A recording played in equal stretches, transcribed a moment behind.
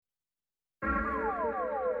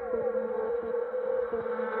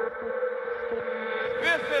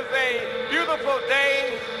This is a beautiful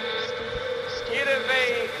day. It is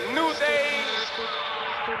a new day.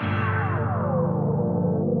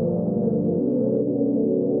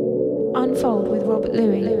 Unfold with Robert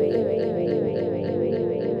Louis.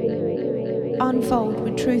 Unfold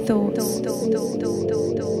with True Thoughts.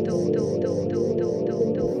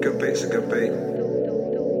 Good beats, good beat.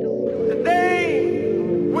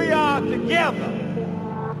 Today we are together.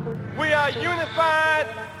 We are unified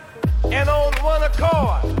and on one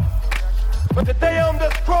accord. But today on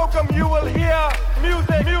this program you will hear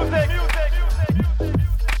music.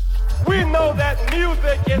 We know that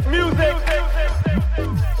music is music.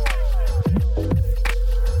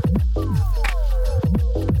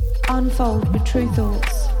 Unfold with True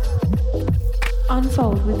Thoughts.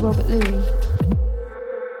 Unfold with Robert Louis.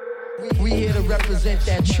 We here to represent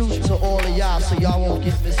that truth to all of y'all so y'all won't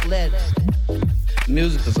get misled.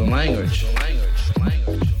 Music is a language.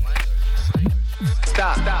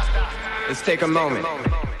 Stop. Let's take a moment.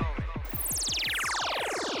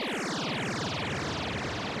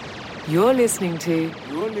 You're listening to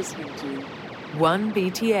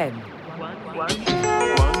 1BTN. One BTN.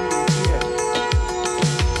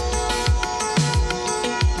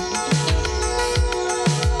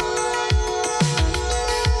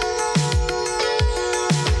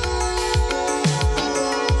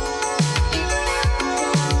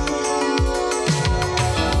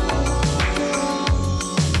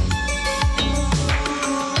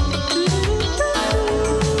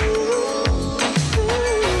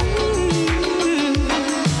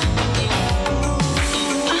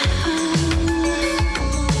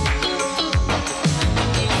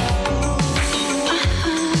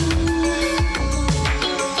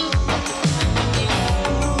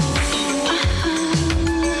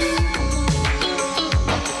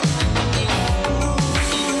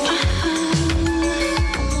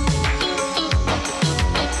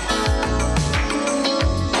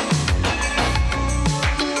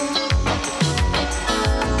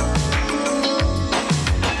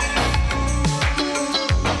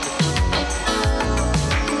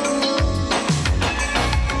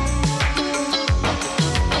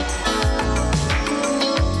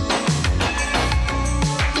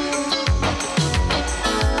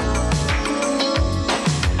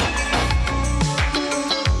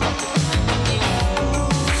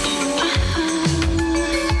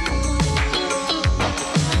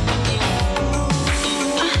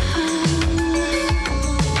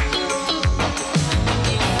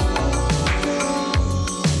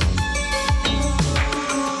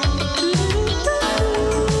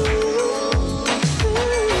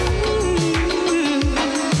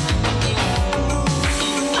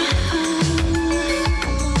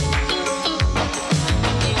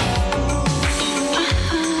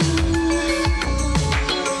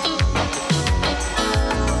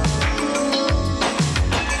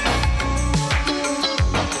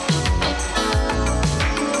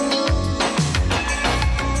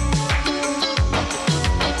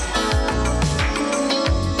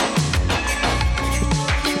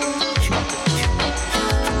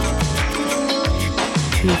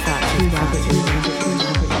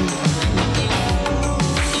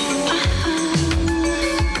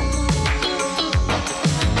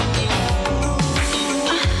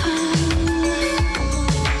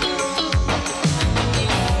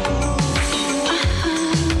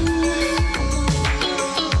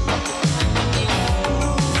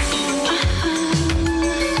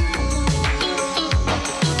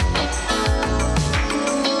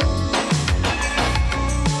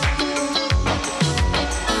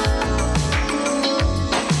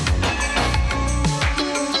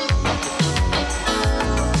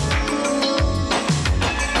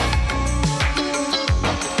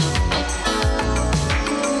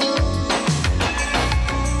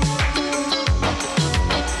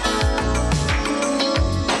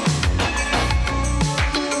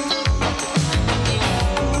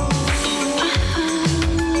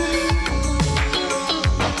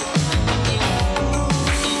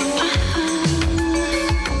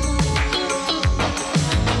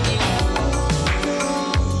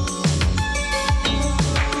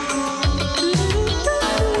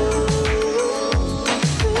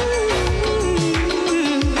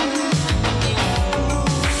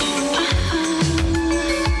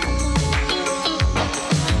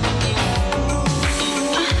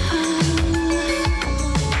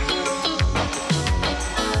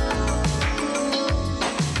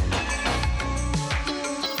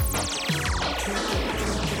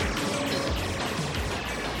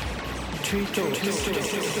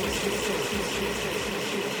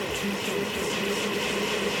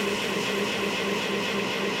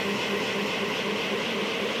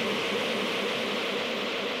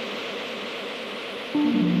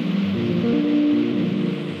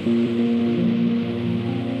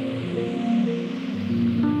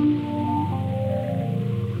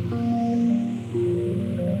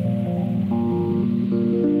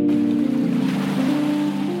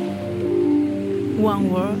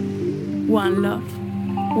 one world, one love,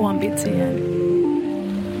 one BTN.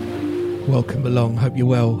 Welcome along, hope you're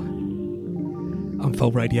well.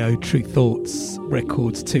 Unfold Radio, True Thoughts,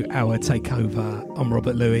 Records 2-hour takeover. I'm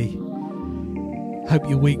Robert Louis. Hope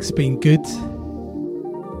your week's been good.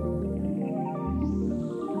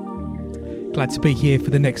 Glad to be here for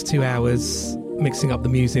the next 2 hours, mixing up the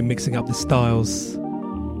music, mixing up the styles.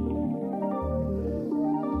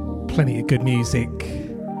 Plenty of good music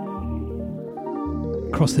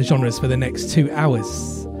across the genres for the next 2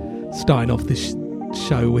 hours. Starting off this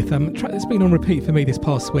show with a track that's been on repeat for me this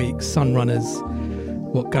past week, Sunrunners,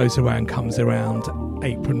 What Goes Around Comes Around,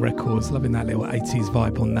 Apron Records. Loving that little 80s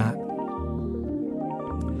vibe on that.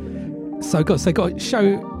 So got a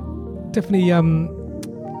show definitely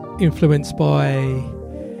influenced by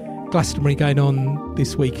Glastonbury going on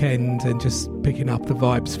this weekend and just picking up the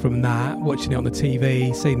vibes from that, watching it on the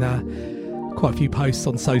TV, seeing quite a few posts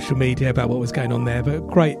on social media about what was going on there. But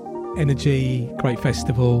great energy, great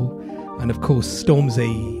festival. And of course,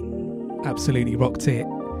 Stormzy absolutely rocked it.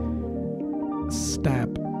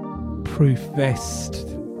 Stab proof vest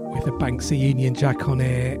with a Banksy Union Jack on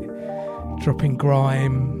it, dropping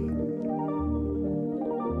grime,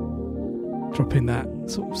 dropping that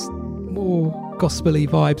sort of more gospel-y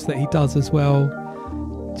vibes that he does as well.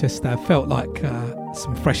 Just felt like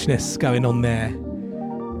some freshness going on there.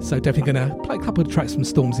 So definitely going to play a couple of tracks from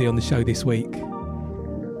Stormzy on the show this week,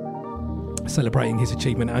 celebrating his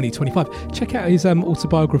achievement at only 25. Check out his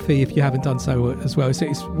autobiography if you haven't done so as well. So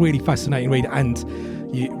it's really fascinating read, and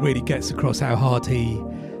it really gets across how hard he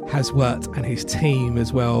has worked, and his team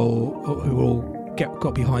as well, who all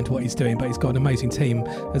got behind what he's doing. But he's got an amazing team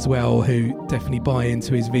as well who definitely buy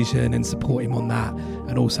into his vision and support him on that,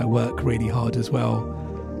 and also work really hard as well.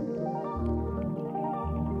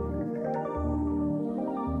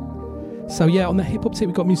 So yeah, on the hip hop tip,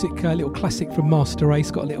 we've got music, a little classic from Master Race.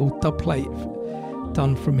 Got a little dub plate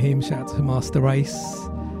done from him. Shout out to Master Race.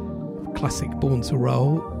 Classic Born to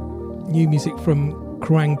Roll. New music from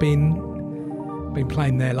Khruangbin. Been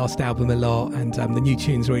playing their last album a lot, and the new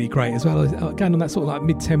tune's really great as well. Again, on that sort of like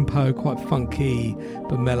mid-tempo, quite funky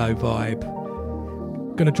but mellow vibe.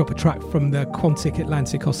 Going to drop a track from the Quantic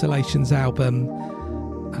Atlantic Oscillations album,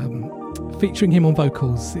 featuring him on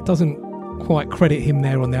vocals. It doesn't quite credit him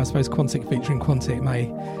there on there. I suppose Quantic featuring Quantic may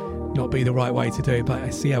not be the right way to do it, but I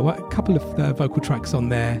see a couple of vocal tracks on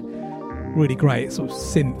there. Really great, sort of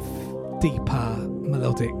synth, deeper,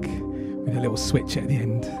 melodic, with a little switch at the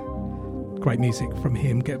end. Great music from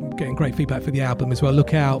him, getting great feedback for the album as well.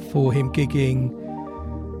 Look out for him gigging.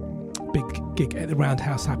 Big gig at the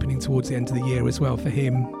Roundhouse happening towards the end of the year as well for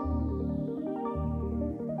him.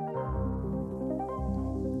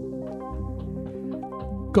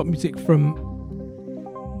 Got music from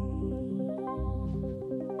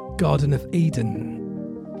Garden of Eden,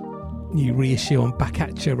 new reissue on Back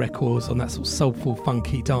At Ya Records, on that sort of soulful,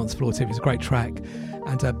 funky dance floor tip. It's a great track.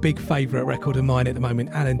 And a big favourite record of mine at the moment,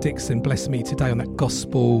 Alan Dixon, Bless Me Today, on that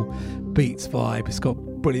gospel beats vibe. It's got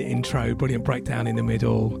brilliant intro, brilliant breakdown in the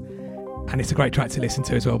middle, and it's a great track to listen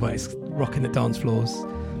to as well, but it's rocking the dance floors.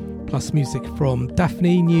 Plus music from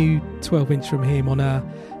Daphne, new 12-inch from him on a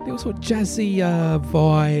little sort of jazzy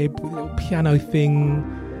vibe, with a little piano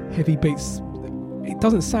thing, heavy beats. It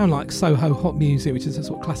doesn't sound like Soho hot music, which is a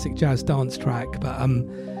sort of classic jazz dance track, but it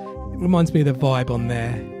reminds me of the vibe on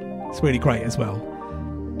there. It's really great as well.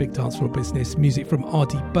 Big dance floor business. Music from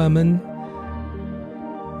R.D. Berman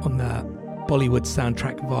on the Bollywood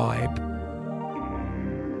soundtrack vibe.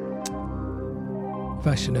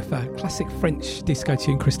 Version of a classic French disco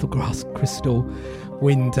tune, Crystal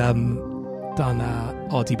Wind, done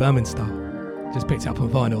R.D. Berman style. Just picked it up on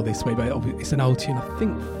vinyl this week, but it's an old tune, I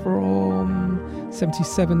think from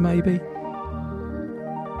 77 maybe.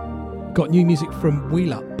 Got new music from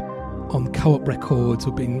Wheel Up on Co-op Records.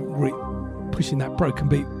 We've been pushing that broken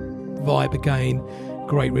beat vibe again.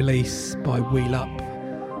 Great release by Wheel Up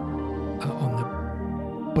on the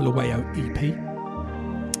Bulawayo EP.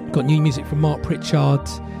 Got new music from Mark Pritchard.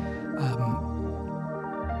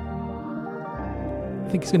 I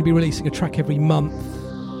think he's going to be releasing a track every month.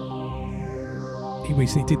 He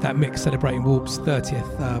recently did that mix celebrating Warp's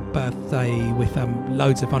 30th birthday with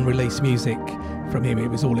loads of unreleased music from him. It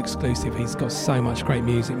was all exclusive. He's got so much great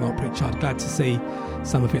music, Mark Pritchard. Glad to see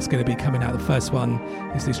some of it's going to be coming out. The first one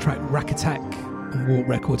is this track Rack Attack on Warp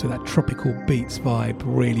Records with that tropical beats vibe.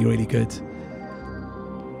 Really, really good.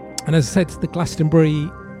 And as I said, the Glastonbury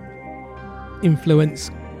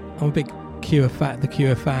influence. I'm a big The Cure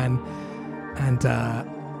fan, and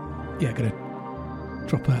going to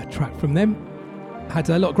drop a track from them. Had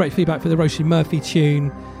a lot of great feedback for the Roisin Murphy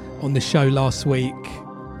tune on the show last week.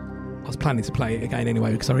 was planning to play it again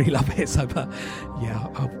anyway because I really love it. So, but yeah,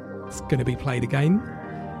 it's going to be played again.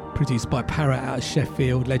 Produced by Parrot out of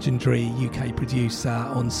Sheffield, legendary UK producer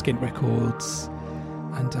on Skint Records,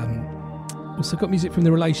 and also got music from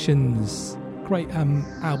The Relations. Great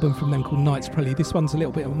album from them called Night's Prelude. This one's a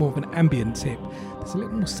little bit more of an ambient tip. There's a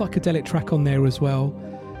little more psychedelic track on there as well.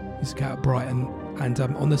 Music out of Brighton, and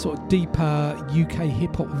on the sort of deeper UK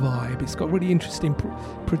hip hop vibe. It's got really interesting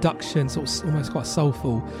production, sort of almost quite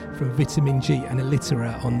soulful, from Vitamin G and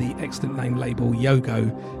Illiterate on the excellent name label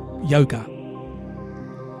Yogo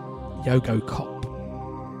Cop.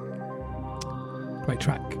 Great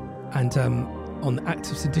track. And on the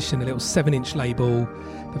Actives Edition, a little 7-inch label,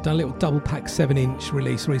 they've done a little double pack 7-inch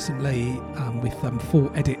release recently with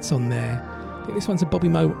 4 edits on there. I think this one's a Bobby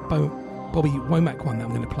Womack one that I'm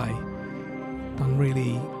going to play. Done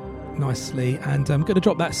really nicely. And I'm going to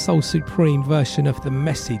drop that Soul Supreme version of The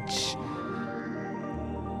Message,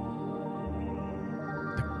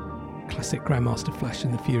 classic Grandmaster Flash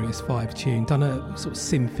and the Furious 5 tune. Done a sort of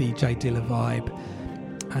synthy J Dilla vibe,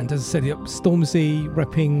 and as I said, Stormzy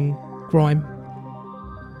repping grime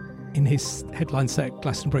in his headline set at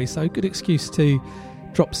Glastonbury, so good excuse to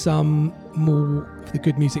drop some more of the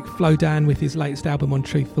good music. Flow Dan with his latest album on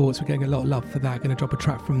True Thoughts, we're getting a lot of love for that. Going to drop a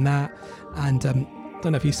track from that. And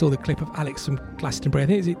don't know if you saw the clip of Alex from Glastonbury. I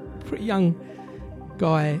think he's a pretty young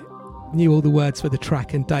guy, knew all the words for the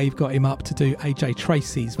track, and Dave got him up to do AJ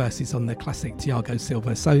Tracy's verses on the classic Thiago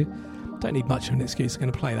Silva. So don't need much of an excuse. I'm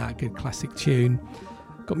going to play that good classic tune.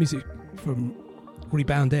 Got music from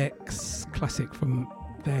Rebound X, classic from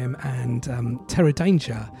them, and Terror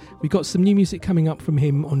Danger. We got some new music coming up from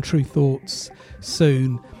him on True Thoughts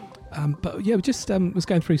soon. But yeah, we just was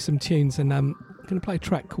going through some tunes, and I'm going to play a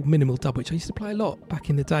track called Minimal Dub, which I used to play a lot back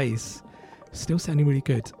in the days. Still sounding really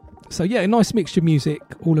good. So yeah, a nice mixture of music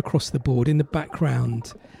all across the board. In the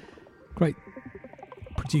background, great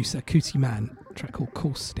producer Cootie Man, a track called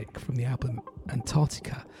Caustic from the album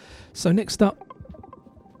Antarctica. So next up,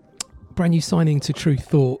 brand new signing to True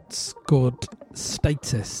Thoughts, God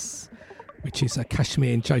Status, which is a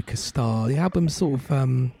Kashmir and Joker Star. The album's sort of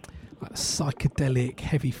like psychedelic,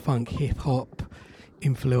 heavy funk, hip hop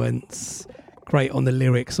influence. Great on the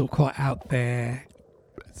lyrics, sort of quite out there.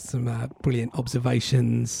 Some brilliant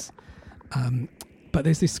observations. But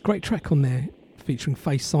there's this great track on there featuring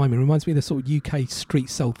Faith Simon. Reminds me of the sort of UK street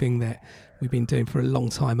soul thing that we've been doing for a long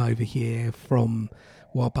time over here, from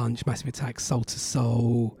Wild Bunch, Massive Attack, Soul to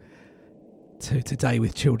Soul, to today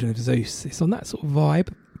with Children of Zeus. It's on that sort of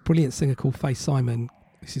vibe. Brilliant singer called Faith Simon.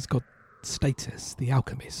 This has got Status, The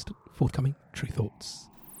Alchemist, forthcoming True Thoughts.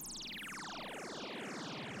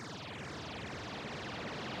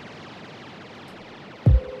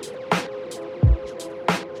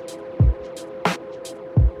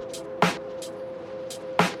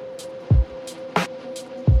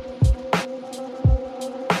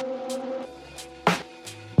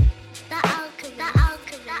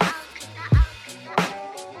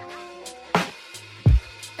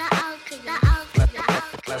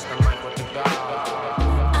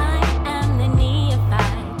 I am the neophyte.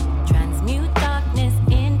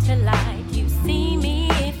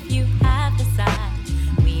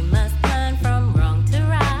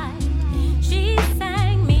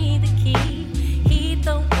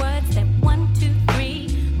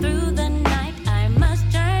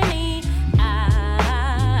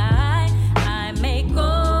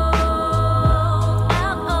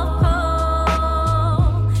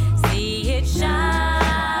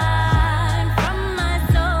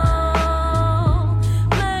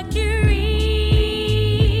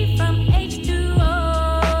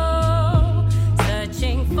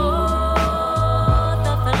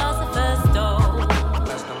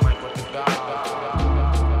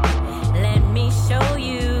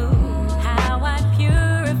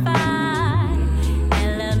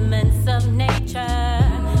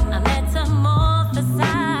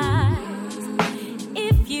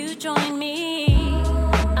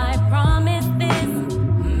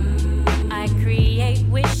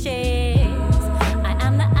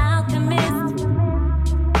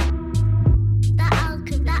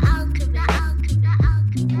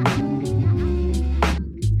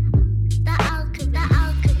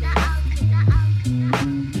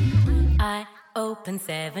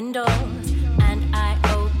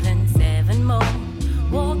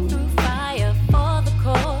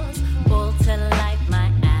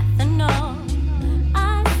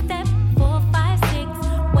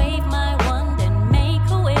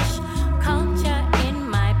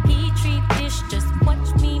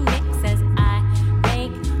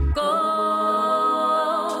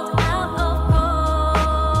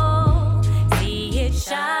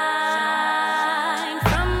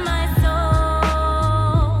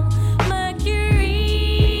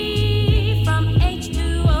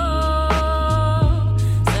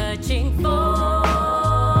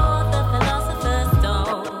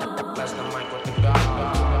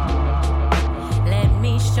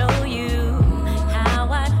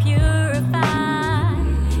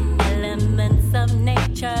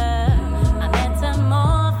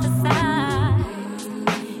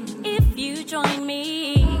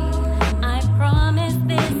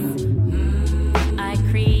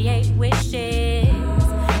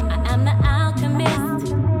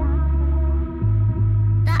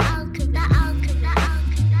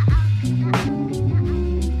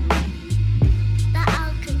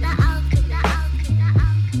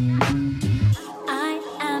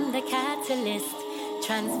 a catalyst,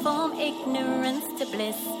 transform ignorance to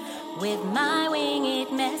bliss. With my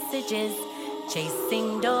winged messages,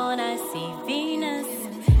 chasing dawn, I see Venus.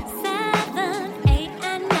 7, 8,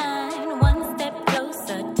 and 9, one step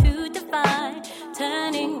closer to divine,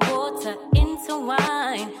 turning water into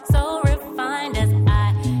wine, so refined as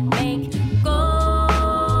I make gold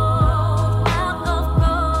out of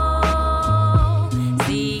gold.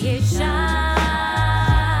 See it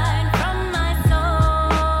shine from my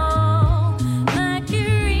soul,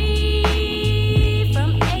 mercury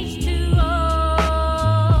from H2O,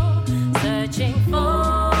 searching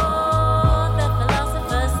for the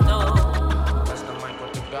philosopher's stone.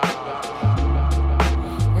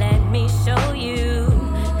 Let me show you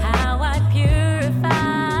how I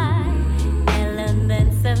purify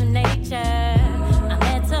elements of nature. I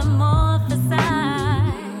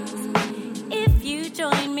metamorphosize. If you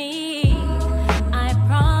join me, I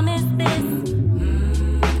promise this.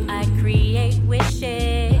 I create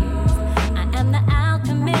wishes. I am the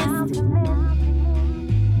alchemist.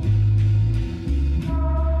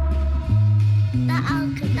 The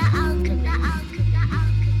alchemist. The alchemist. The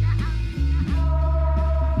alchemist.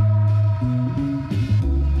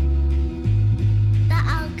 The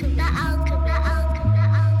alchemist.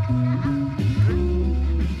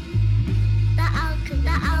 The alchemist. The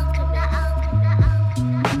alchemist.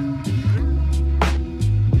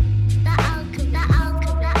 The alchemist.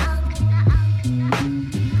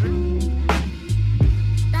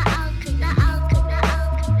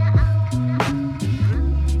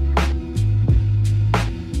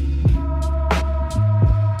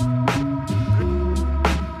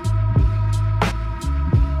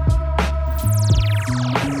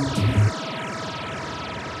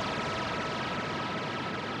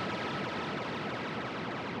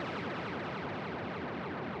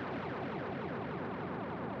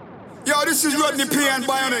 Yo, this is Rodney P and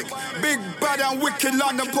Bionic. Big, bad and wicked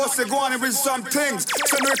London posse going with some things.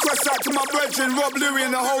 Send a request out to my brethren, Rob Louie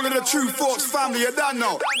and the whole of the True Thoughts family, you don't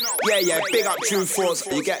know? Yeah, big up True Thoughts,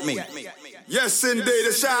 you get me? Yes, indeed.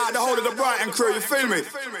 A shout out the whole of the Brighton crew, you feel me?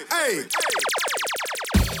 Hey!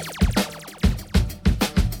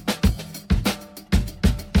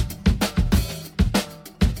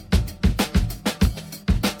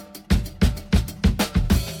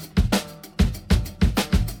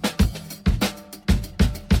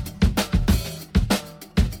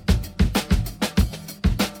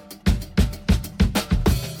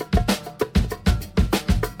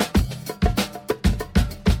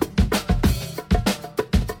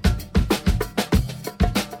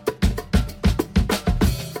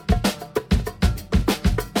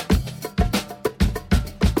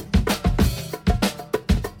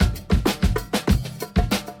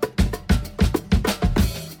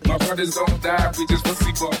 Brothers don't die, we just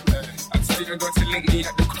pussy bop. I tell you, I got to link me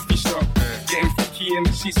at the coffee shop. Getting freaky in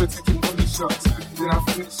the sheets, we're taking body shots. Then I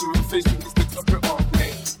finish with Facebook, just to top it up.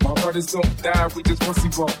 My brothers don't die, we just pussy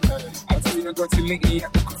bop. I tell you, I got to link me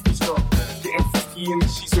at the coffee shop. Getting freaky in the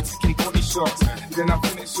sheets, we're taking body shots. Then I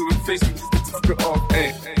finish with Facebook, just to top it up.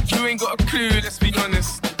 You ain't got a clue, let's be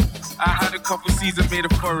honest. I had a couple seasons made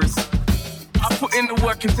of forest. I put in the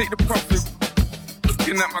work and take the profit.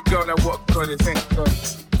 Looking at my girl, like what God is, thank God.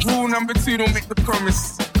 Rule number 2, don't make the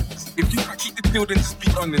promise. If you can't keep the deal, then just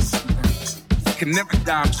be honest. You can never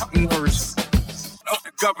die, I'm Chuck Norris. Off the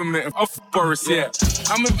government, off Boris, yeah.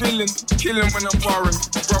 I'm a villain, killing when I'm warring.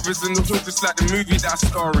 Brothers in the hood, just like the movie that I'm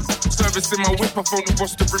starring. Service in my whip, I phone the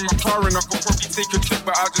boss to bring my car in. I could probably take a trip,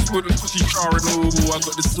 but I just wouldn't push you jarring. Oh, I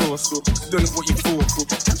got the sauce, so don't know what you for.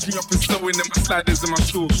 Catch me up and slowing in my sliders and my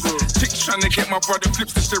shorts. Chick's trying to get my brother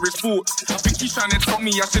flips to share his thoughts. I think he's trying to tell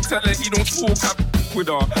me I should tell her he don't talk. With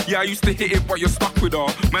her. Yeah, I used to hit it, but you're stuck with her.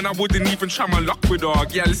 Man, I wouldn't even try my luck with her.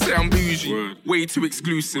 Yeah, let's say I'm bougie, way too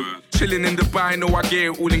exclusive. Chilling in Dubai, know I get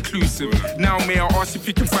it all inclusive. Now, may I ask if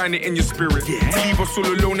you can find it in your spirit? Leave us all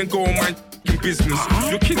alone and go on my business.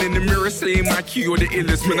 Looking in the mirror, saying my key or the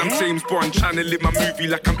illest. When I'm James Bond, trying to live my movie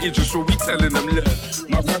like I'm Idris, so we telling them, look,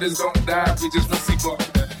 my brothers don't die, we just pussy bop.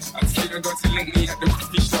 I tell you, I got to link me at the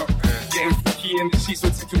coffee shop. Getting freaky in the sheets,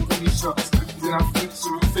 we're taking body shots. Then I finish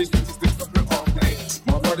with Facebook, just to top it off.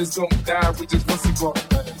 My brothers don't die, we just pussy bop.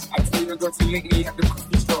 I tell you, I got to link me at the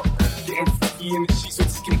coffee shop. Getting freaky in the sheets, we're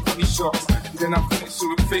taking body shots. Then I finish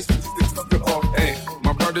with Facebook, just to top it off.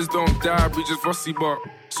 My brothers don't die, we just pussy bop.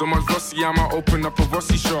 So much Vossi, I might open up a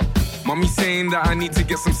Vossi shop. Mommy saying that I need to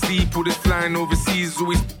get some sleep. All this flying overseas,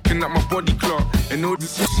 always f***ing up my body clock. And all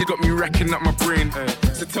this shit got me racking up my brain.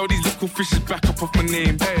 So tell these little fishes back up off my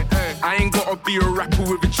name. I ain't gotta be a rapper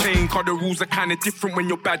with a chain, cause the rules are kinda different when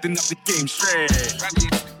you're badding up the game. Straight,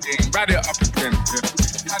 rad it up again.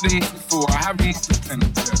 Had him up before, I have him up again.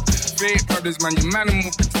 fake brothers, man, you man and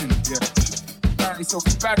more pretend, yeah. Himself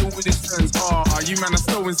a battle with his friends. You man are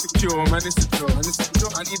so insecure, man, it's a joke.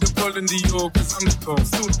 I need a ball in the York, cause I'm the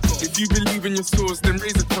ghost. If you believe in your source, then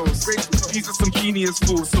raise a toast. These are some genius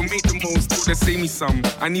fools, so make the most. They say me some.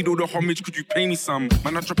 I need all the homage, could you pay me some?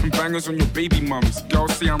 Man, I'm dropping bangers on your baby mums.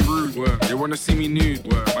 Girls say I'm rude, they wanna see me nude.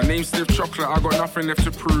 My name's Stiff Chocolate, I got nothing left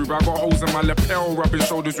to prove. I got holes in my lapel, rubbing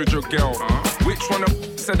shoulders with your girl. Which one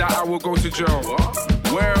of said that I will go to jail?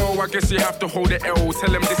 Well, I guess you have to hold the L.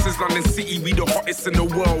 Tell them this is London City, we the hottest in the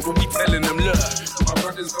world. What we telling them, look, my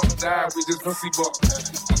brothers don't die, we just pussy bop.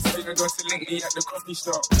 I tell you, got to link me at the coffee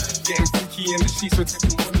shop. Getting freaky in the sheets, we're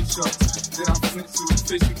taking money shots. Then I finish to his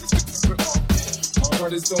face, we just get it off. My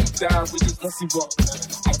brothers don't die, we just pussy bop.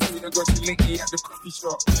 I tell you, got to link me at the coffee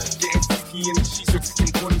shop. Getting freaky in the sheets, we're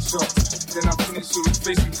taking money shots. Then I finish to his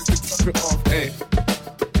face, we just get it off. Hey.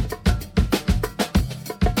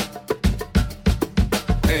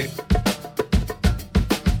 Hey.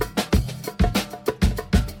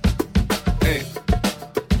 Hey.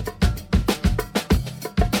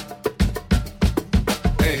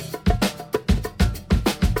 Hey.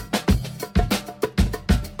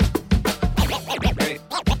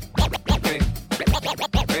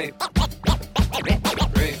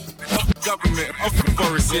 Government of the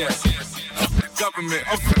forest, yes. Government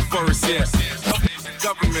of the forest, yes.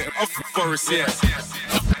 Government of the forest, yes.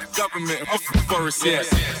 Government of the forest, yes.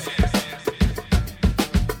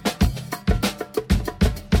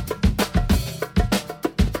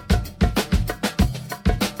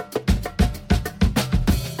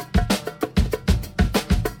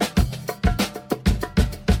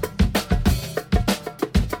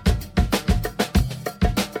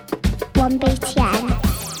 One BTN.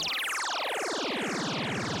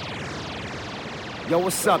 Yo,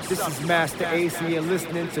 what's up? This is Master Ace, and you're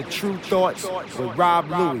listening to True Thoughts with Rob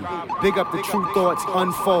Louie. Big up the True Thoughts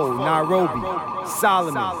Unfold, Nairobi,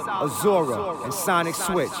 Solomon, Azora, and Sonic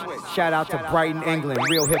Switch. Shout out to Brighton, England,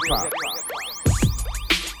 real hip hop.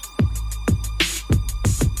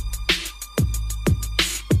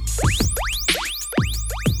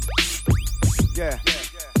 Yeah.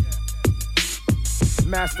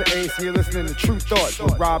 Master Ace, and you're listening to True Thoughts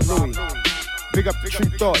with Rob Louie. Big up the True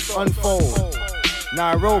Thoughts Unfold.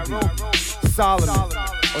 Nairobi, Solomon,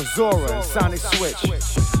 Azora, and Sonic Switch.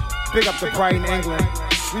 Big up to Brighton, England.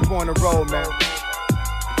 We born to roll, man.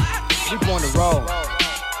 We born to roll.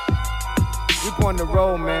 We born to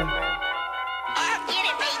roll, man.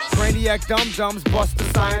 Brainiac dum-dums bust the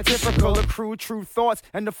scientifical, accrue true thoughts,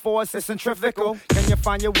 and the force is centrifugal. Can you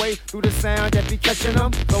find your way through the sound that be catching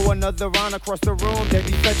them? Throw another round across the room, they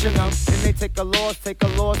be fetching them. Then they take a loss to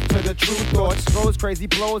the true thoughts. Throws crazy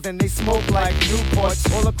blows and they smoke like Newports.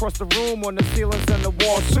 All across the room, on the ceilings and the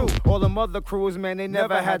walls too. All them other crews, man, they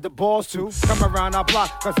never had the balls to come around our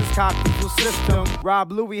block, cause it's cocky full system.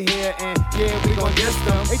 Rob Louie here, and yeah, we gon' diss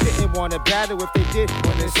them. They didn't want to battle if they did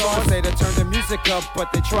when they saw us. Say to turn the music up,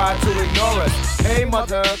 but they tried to ignore us. Hey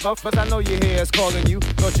mother, but I know you hear us calling you.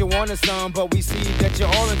 Thought you wanted some, but we see that you're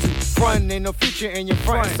all into front. Ain't no future in your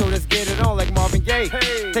front, so let's get it on like Marvin Gaye.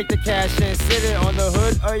 Hey. Take the cash and sit it on the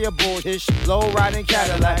hood of your bullshit low riding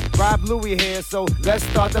Cadillac. Rob Louie here, so let's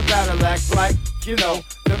start the battle act like, you know,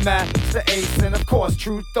 the Master Ace, and of course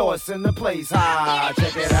True Thoughts in the place. Ha,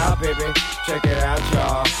 check it out, baby. Check it out,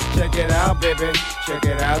 y'all. Check it out, baby. Check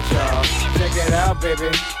it out, y'all. Check it out, baby.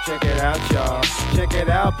 Check it out, y'all. Check it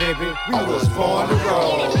out, baby. We was born to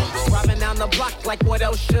roll. Driving down the block like what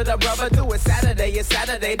else should a brother do? It's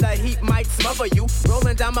Saturday, the heat might smother you.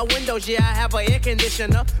 Rolling down my windows, yeah, I have an air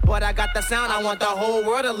conditioner, but I got the sound I want the whole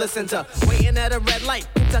world to listen to. Waiting at a red light,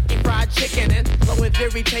 Kentucky Fried Chicken and blowing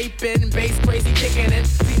Fury taping, bass crazy kicking in.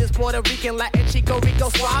 See this Puerto Rican, Latin, Chico Rico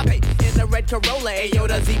Suave in the red Corolla. Ayo,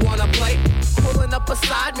 does he wanna play? Pulling up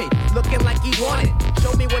beside me, looking like he want it.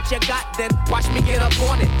 Show me what you got, then watch me get up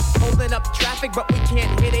on it. Holding up traffic, but we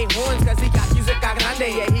can't hit a horns, cause he got music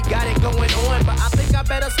grande, yeah, he got it going on. But I think I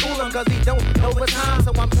better school him, cause he don't know the time.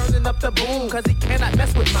 So I'm turning up the boom, cause he cannot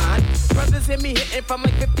mess with mine. Brothers hit me hitting from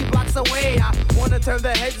like 50 blocks away. I wanna turn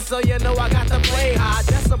the heads, so you know I got to play. High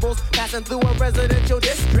decibels, passing through a residential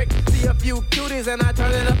district. See a few cuties and I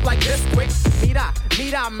turn it up like this quick.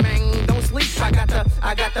 Mira, man, don't sleep. I got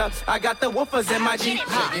the woofers in my Jeep.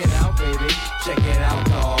 Check it out, baby. Check it out,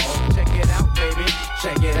 dog. Check it out, baby.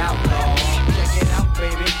 Check it out, dog. Check it out,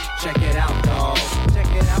 baby. Check it out, dog.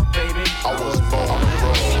 Check it out, baby. I was born to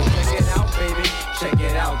roll. Check it out, baby. Check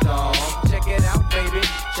it out, dog. Check it out, baby.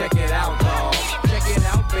 Check it out, dog. Check it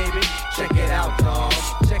out, baby. Check it out, dog.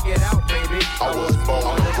 Check it out, baby. I was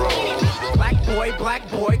born to roll. Black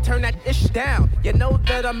boy, turn that ish down. You know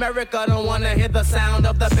that America don't wanna hear the sound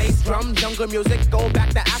of the bass drum. Jungle music, go back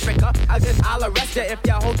to Africa. arrest you if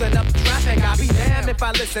you're holding up traffic. I'll be damned if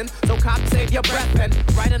I listen, so cops save your breath and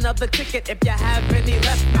write another ticket if you have any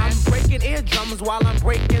left. I'm breaking eardrums while I'm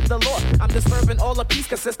breaking the law. I'm disturbing all the peace,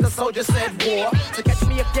 cause sister soldier said war. So catch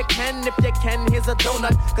me if you can, here's a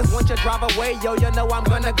donut. Cause once you drive away, yo, you know I'm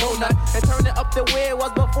gonna go nut. And turn it up the way it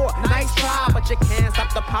was before. Nice try, but you can't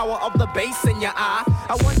stop the power of the bass in your eye.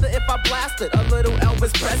 I wonder if I blasted a little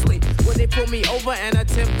Elvis Presley. Would they pull me over and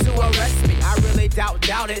attempt to arrest me? I really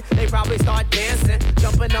doubt it. They probably start dancing,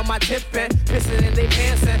 jumping on my tip and pissing in they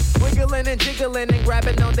pants and wiggling and jiggling and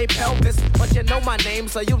grabbing on they pelvis. But you know my name,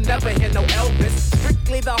 so you never hear no Elvis.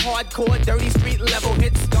 Strictly the hardcore, dirty street level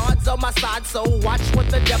hits. Guards on my side, so watch what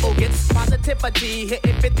the devil gets. Positivity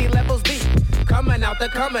hitting 50 levels deep. Coming out, the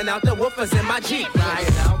woofers in my Jeep. Check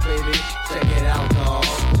it out, baby. Check it out, dog.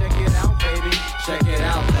 Check it out, baby. Check it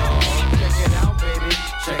out, dog. Check it out, baby.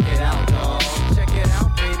 Check it out, dog. Check it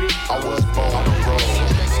out, baby. I was born to roll.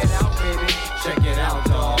 Check it out, baby. Check it out,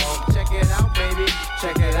 dog. Check it out, baby.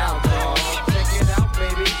 Check it out, dog. Check it out,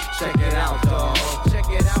 baby. Check it out, dog. Check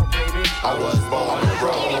it out, baby. I was born to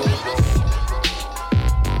roll.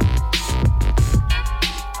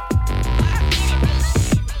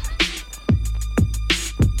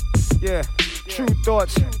 Yeah, True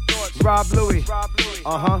Thoughts, Rob Louie,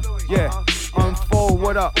 yeah, Unfold,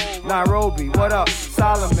 what up, Nairobi, what up,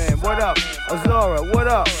 Solomon, what up, Azora, what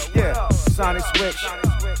up, yeah, Sonic Switch,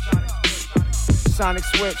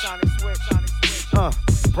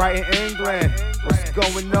 Brighton, England, what's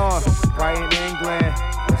going on, Brighton, England,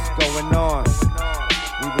 what's going on,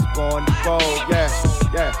 we was born to roll, yeah,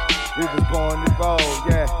 we was born to roll,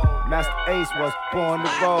 yeah, Master Ace was born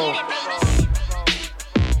to roll.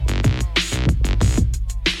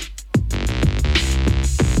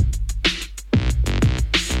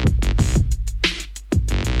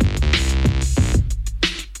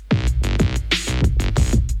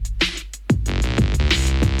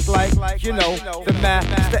 Like, you know, the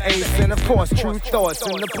Master Ace, and of course, True Thoughts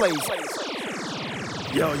in the place.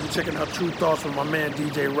 Yo, you checking out True Thoughts from my man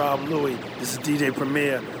DJ Rob Louie. This is DJ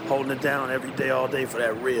Premier, holding it down every day, all day for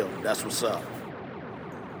that real. That's what's up.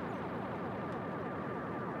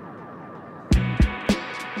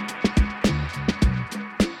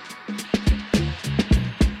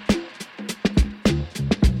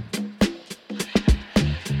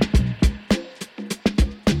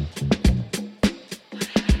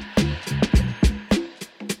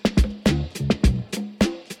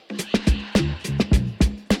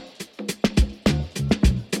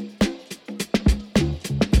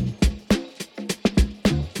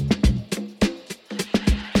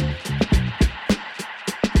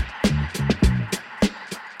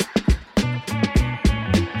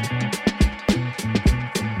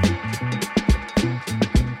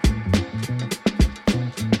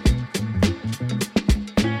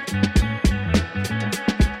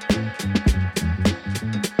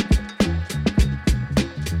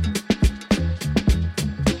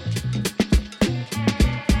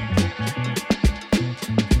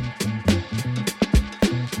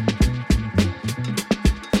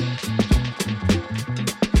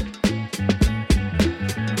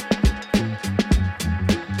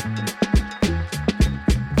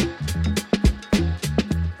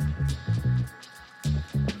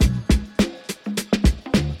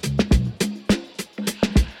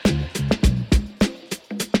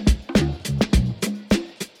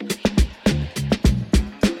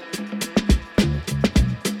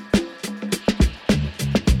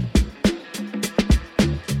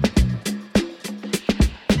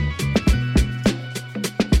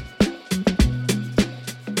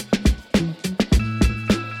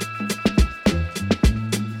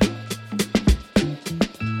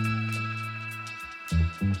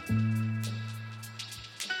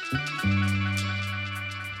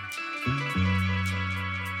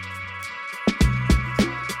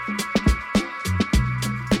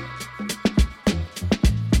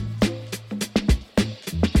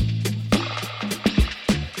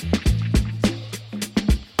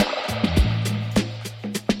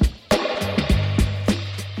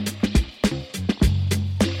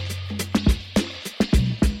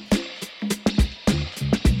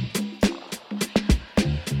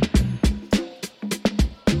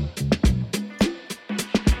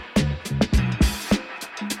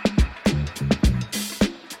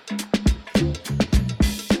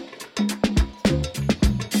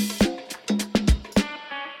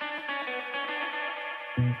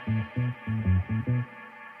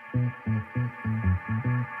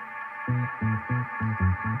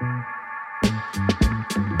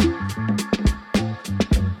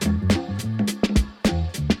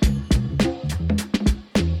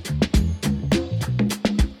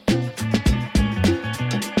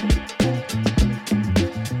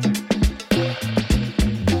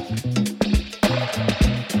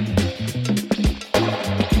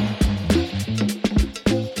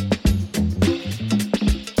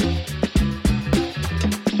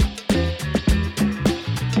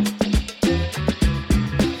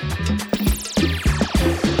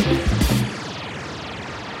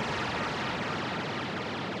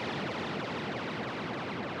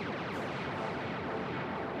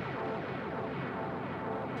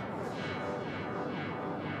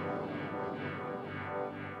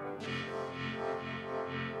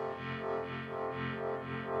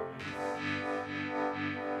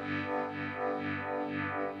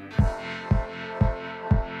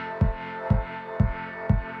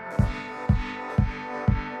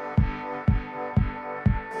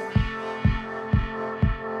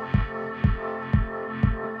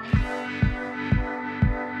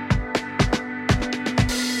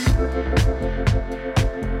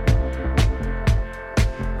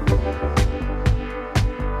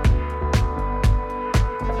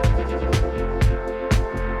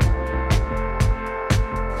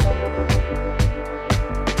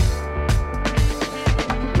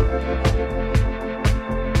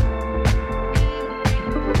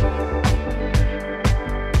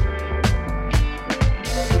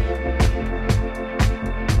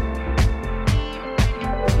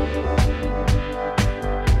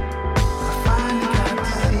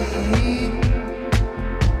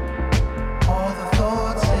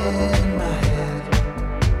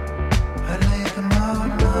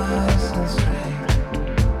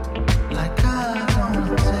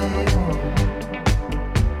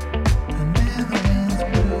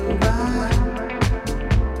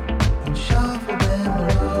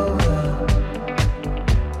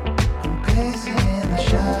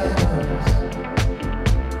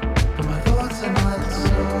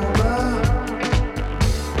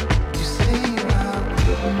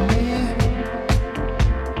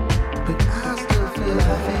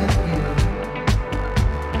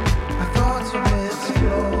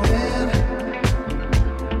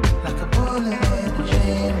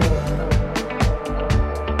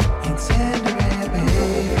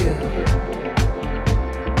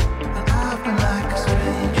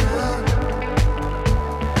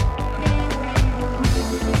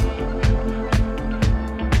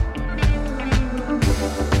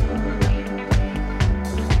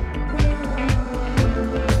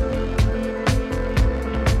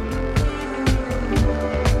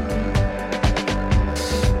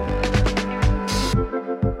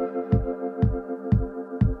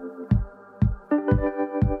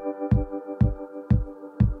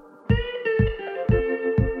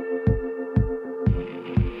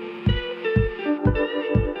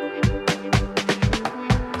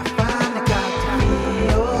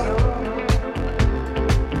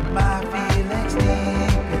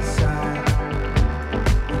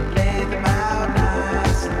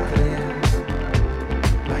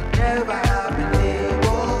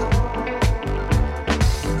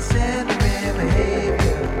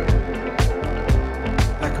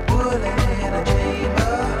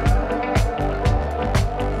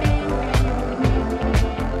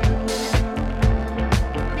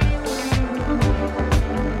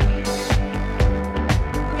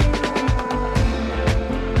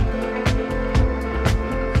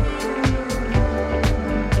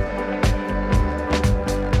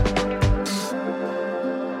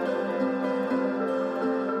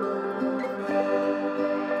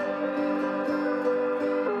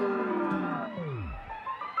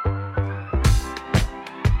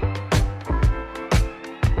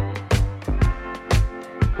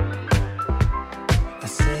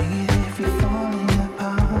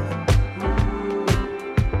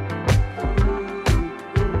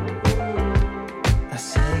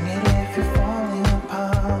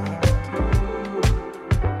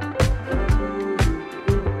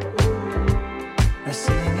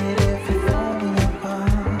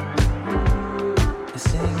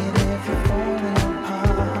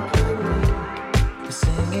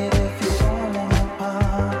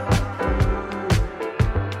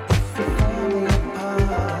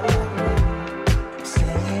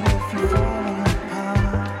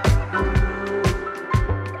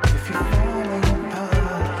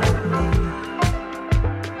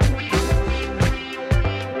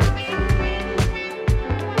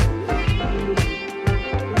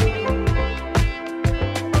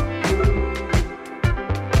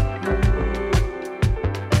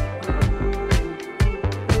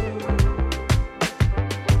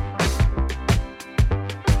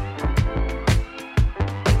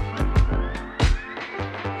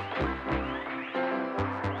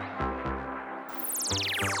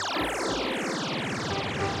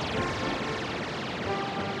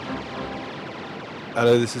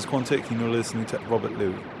 Hello, this is Quantic and you're listening to Robert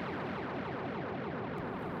Louis.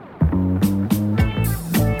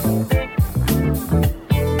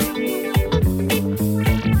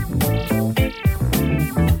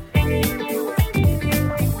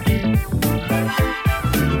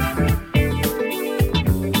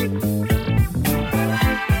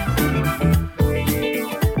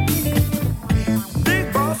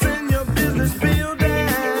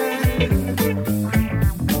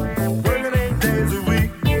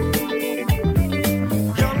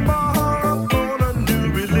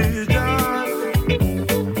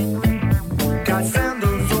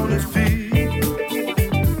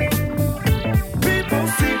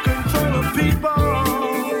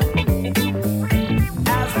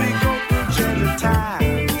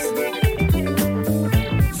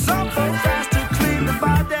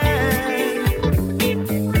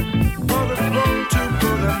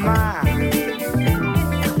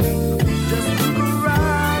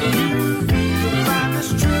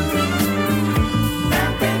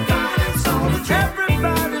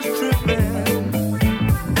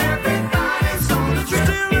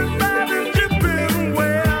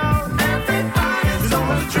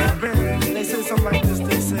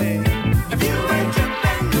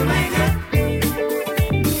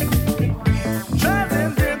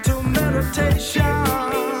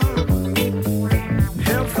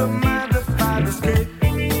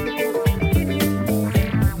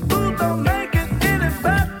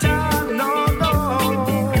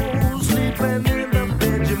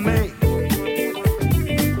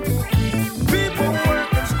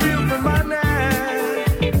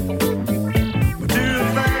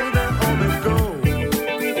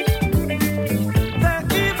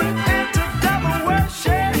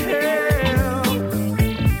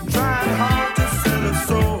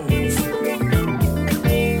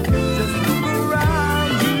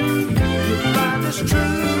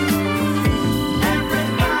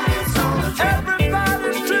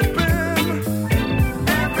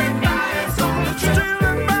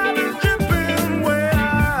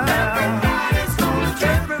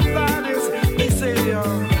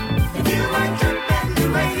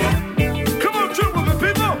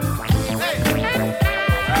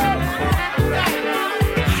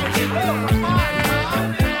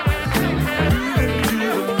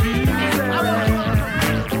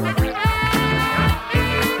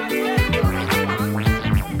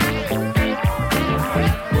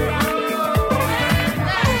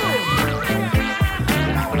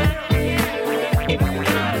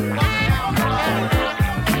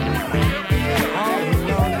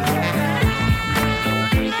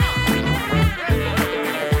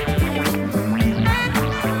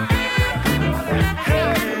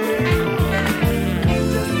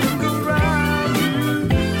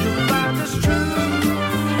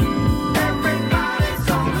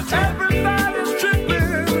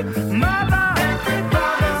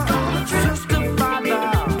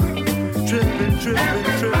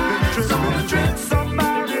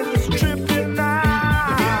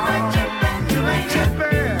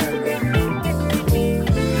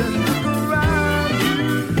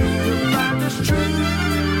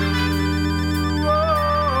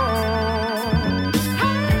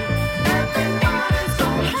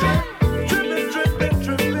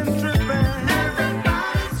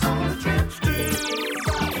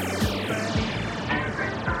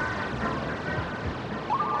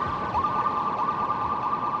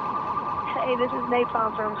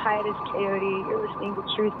 Napalm from Hiatus Coyote. You're listening to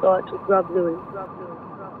True Thoughts with Rob Louis.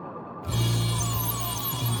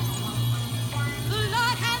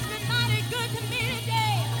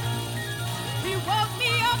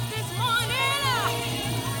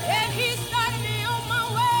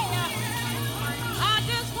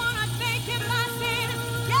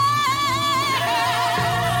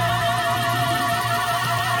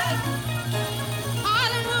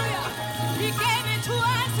 He gave me 2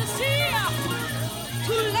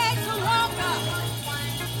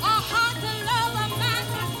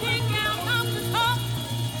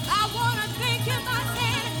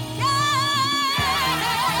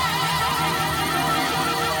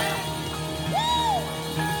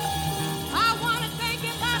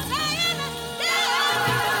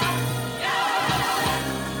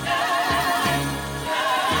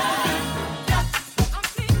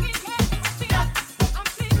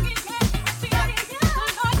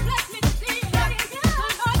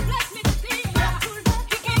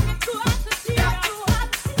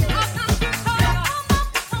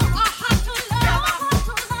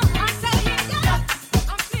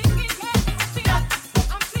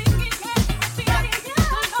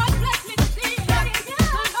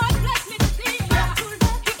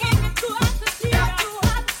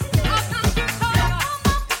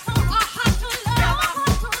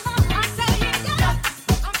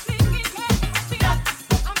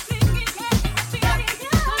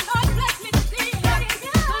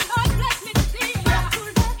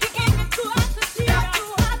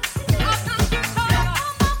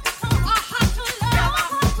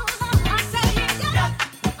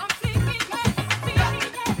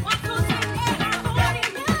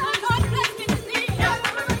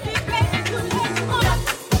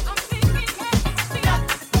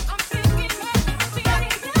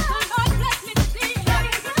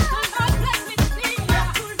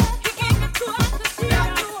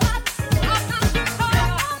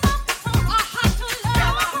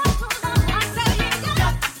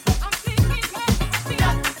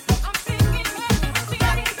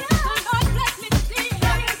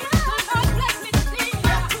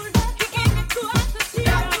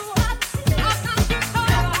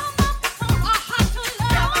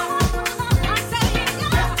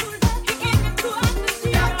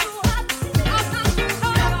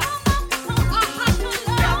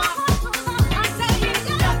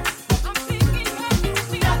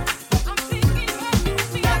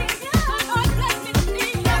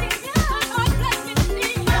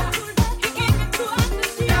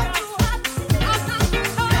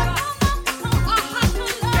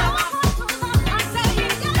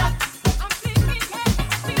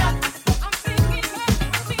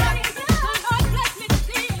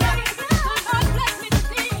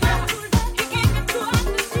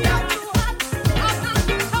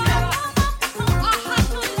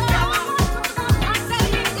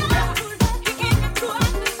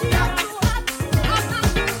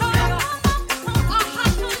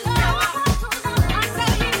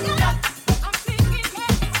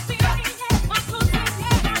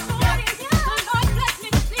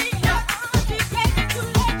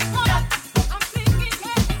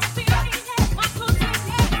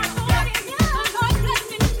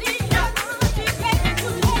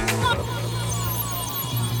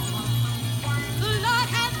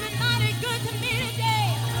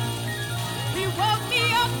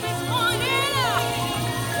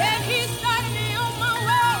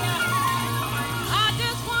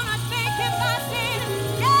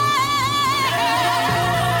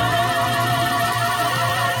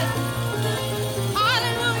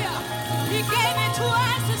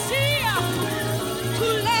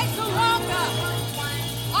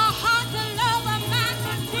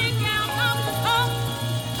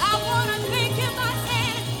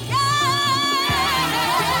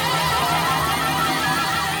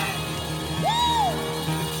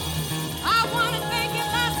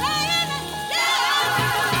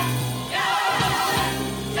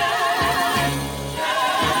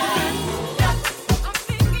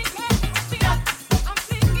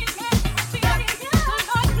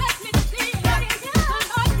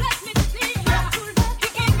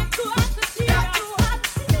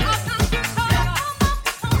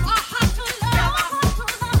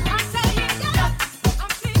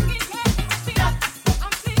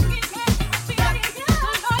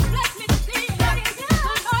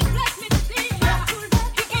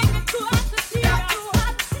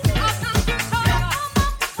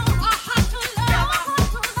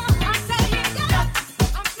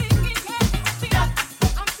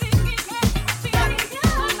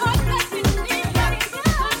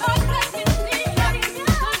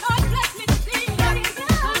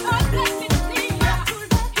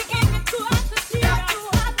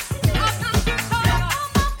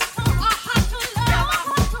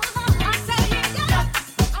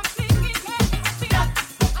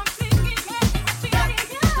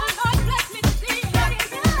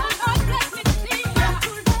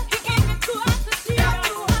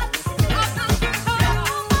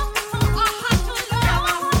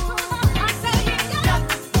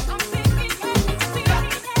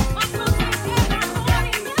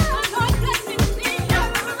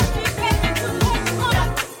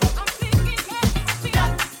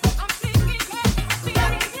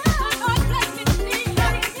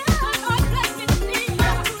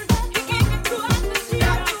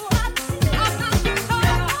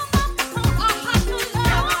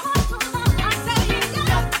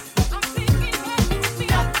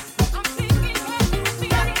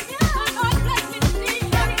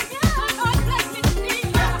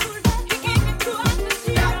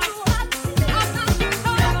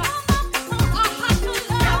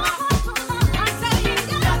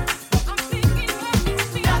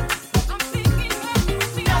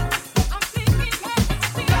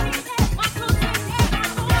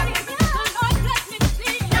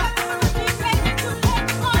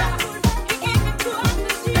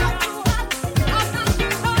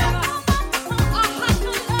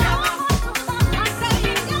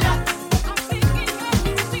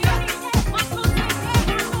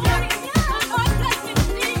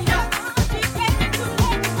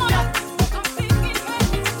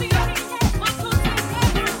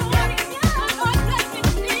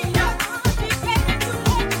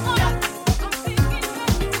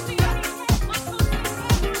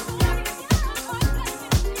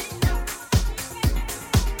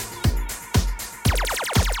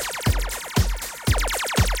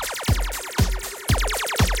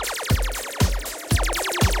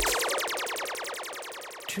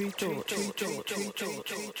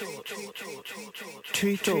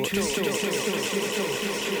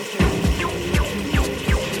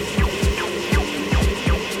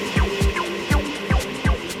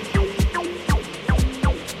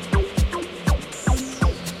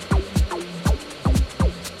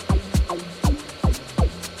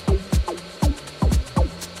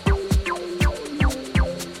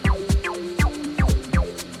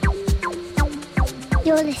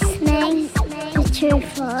 You're listening to True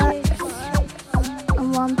Thoughts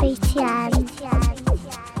on 1BTN.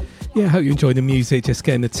 Yeah, I hope you enjoy the music, just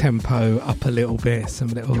getting the tempo up a little bit, some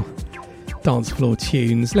little dance floor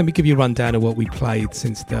tunes. Let me give you a rundown of what we played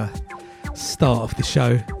since the start of the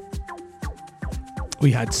show.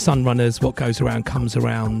 We had Sunrunners, What Goes Around Comes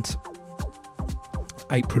Around,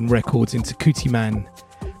 Apron Records into Cootie Man,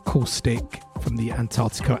 Caustic from the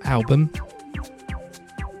Antarctica album.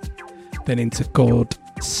 Then into God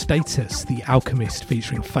Status, The Alchemist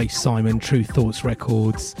featuring Faith Simon, True Thoughts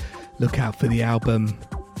Records. Look out for the album.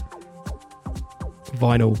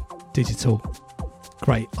 Vinyl, digital,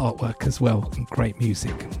 great artwork as well, and great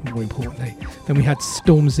music, more importantly. Then we had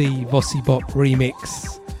Stormzy, Vossi Bop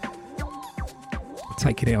remix,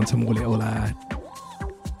 taking it onto more little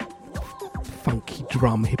funky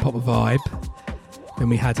drum hip-hop vibe. Then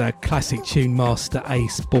we had a classic tune, Master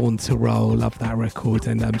Ace, Born to Roll. Love that record.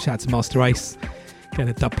 And shout out to Master Ace. Getting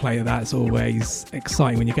a dub plate of that is always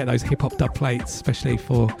exciting when you get those hip-hop dub plates, especially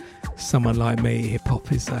for someone like me. Hip-hop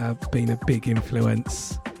has been a big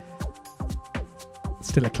influence.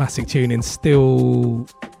 Still a classic tune and still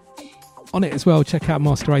on it as well. Check out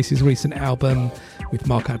Master Ace's recent album with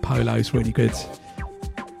Marco Polo. It's really good.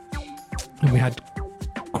 And we had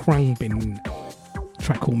Khruangbin,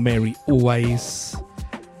 track called Mary Always.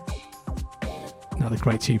 Another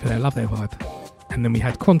great tune for there. Love their vibe. And then we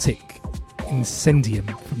had Quantic,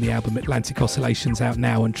 Incendium from the album Atlantic Oscillations, out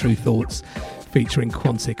now on True Thoughts, featuring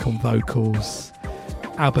Quantic on vocals.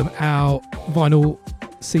 Album out, vinyl,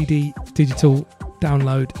 CD, digital,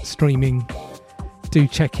 download, streaming. Do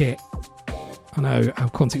check it. I know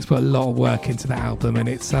Quantic's put a lot of work into that album, and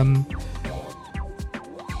it's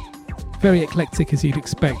very eclectic as you'd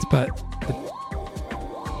expect, but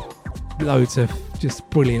loads of just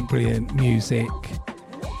brilliant music,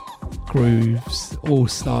 grooves, all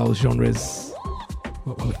styles, genres.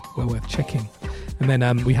 Well worth checking. And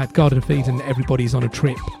then we had Garden of Eden, Everybody's on a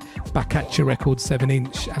Trip, Back at Your Records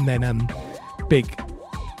 7-inch, and then big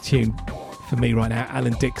tune for me right now,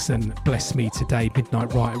 Alan Dixon, Bless Me Today,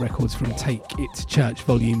 Midnight Riot Records from Take It to Church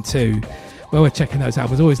Volume 2. Well, we're checking those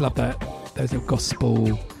albums. Always love that, those little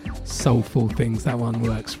gospel, soulful things. That one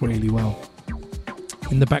works really well.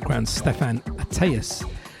 In the background, Stefan Ateas,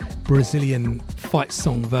 Brazilian fight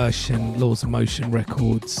song version, Laws of Motion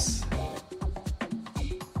Records.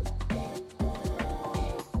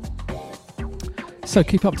 So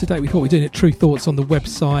keep up to date with what we're doing at True Thoughts on the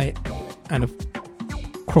website and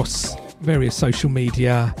across various social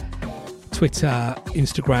media, Twitter,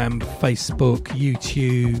 Instagram, Facebook,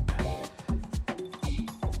 YouTube,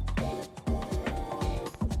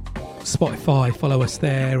 Spotify. Follow us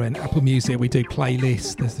there, and Apple Music. We do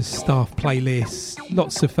playlists. There's the staff playlist,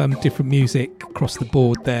 lots of different music across the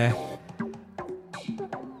board there.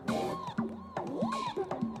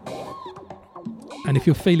 And if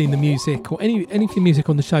you're feeling the music or anything music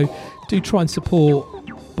on the show, do try and support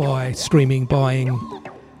by streaming, buying,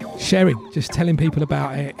 sharing, just telling people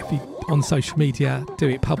about it. If you on social media, do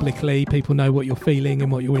it publicly. People know what you're feeling and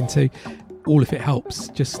what you're into. All of it helps.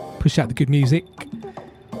 Just push out the good music.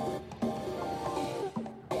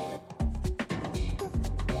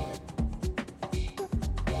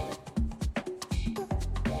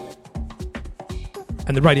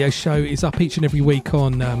 And the radio show is up each and every week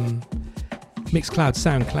on Mixcloud,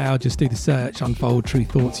 SoundCloud. Just do the search, Unfold True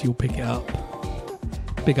Thoughts, you'll pick it up.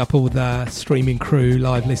 Big up all the streaming crew,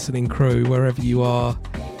 live listening crew, wherever you are,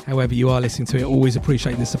 however you are listening to it. Always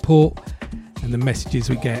appreciate the support and the messages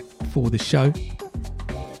we get for the show.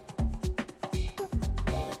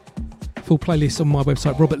 Full playlist on my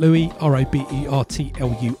website, Robert Louis, ROBERTLUIS.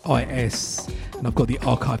 And I've got the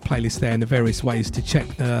archive playlist there and the various ways to check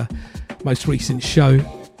the most recent show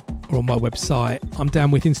or on my website. I'm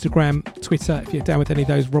down with Instagram, Twitter. If you're down with any of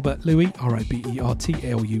those, Robert Louis, ROBERTLUIS.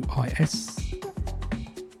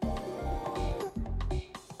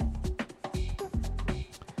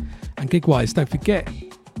 And gig-wise, don't forget,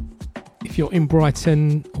 if you're in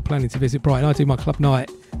Brighton or planning to visit Brighton, I do my club night.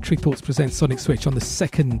 True Thoughts presents Sonic Switch on the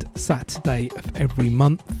second Saturday of every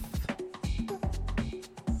month.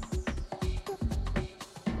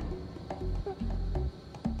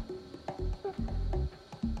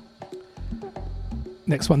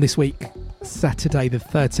 Next one this week, Saturday the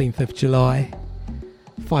 13th of July.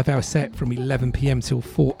 5-hour set from 11 p.m. till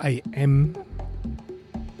 4 a.m.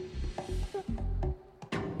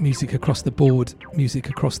 Music across the board, music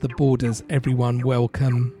across the borders, everyone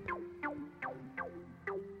welcome.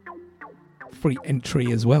 Free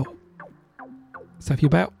entry as well. So if you're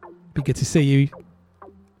about, be good to see you.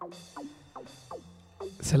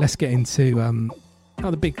 So let's get into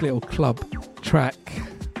another big little club track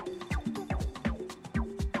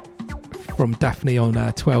from Daphne on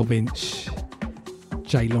 12-inch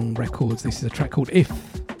J Long Records. This is a track called If.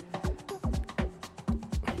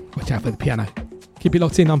 Watch out for the piano. Keep it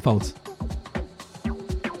locked in, Unfolds.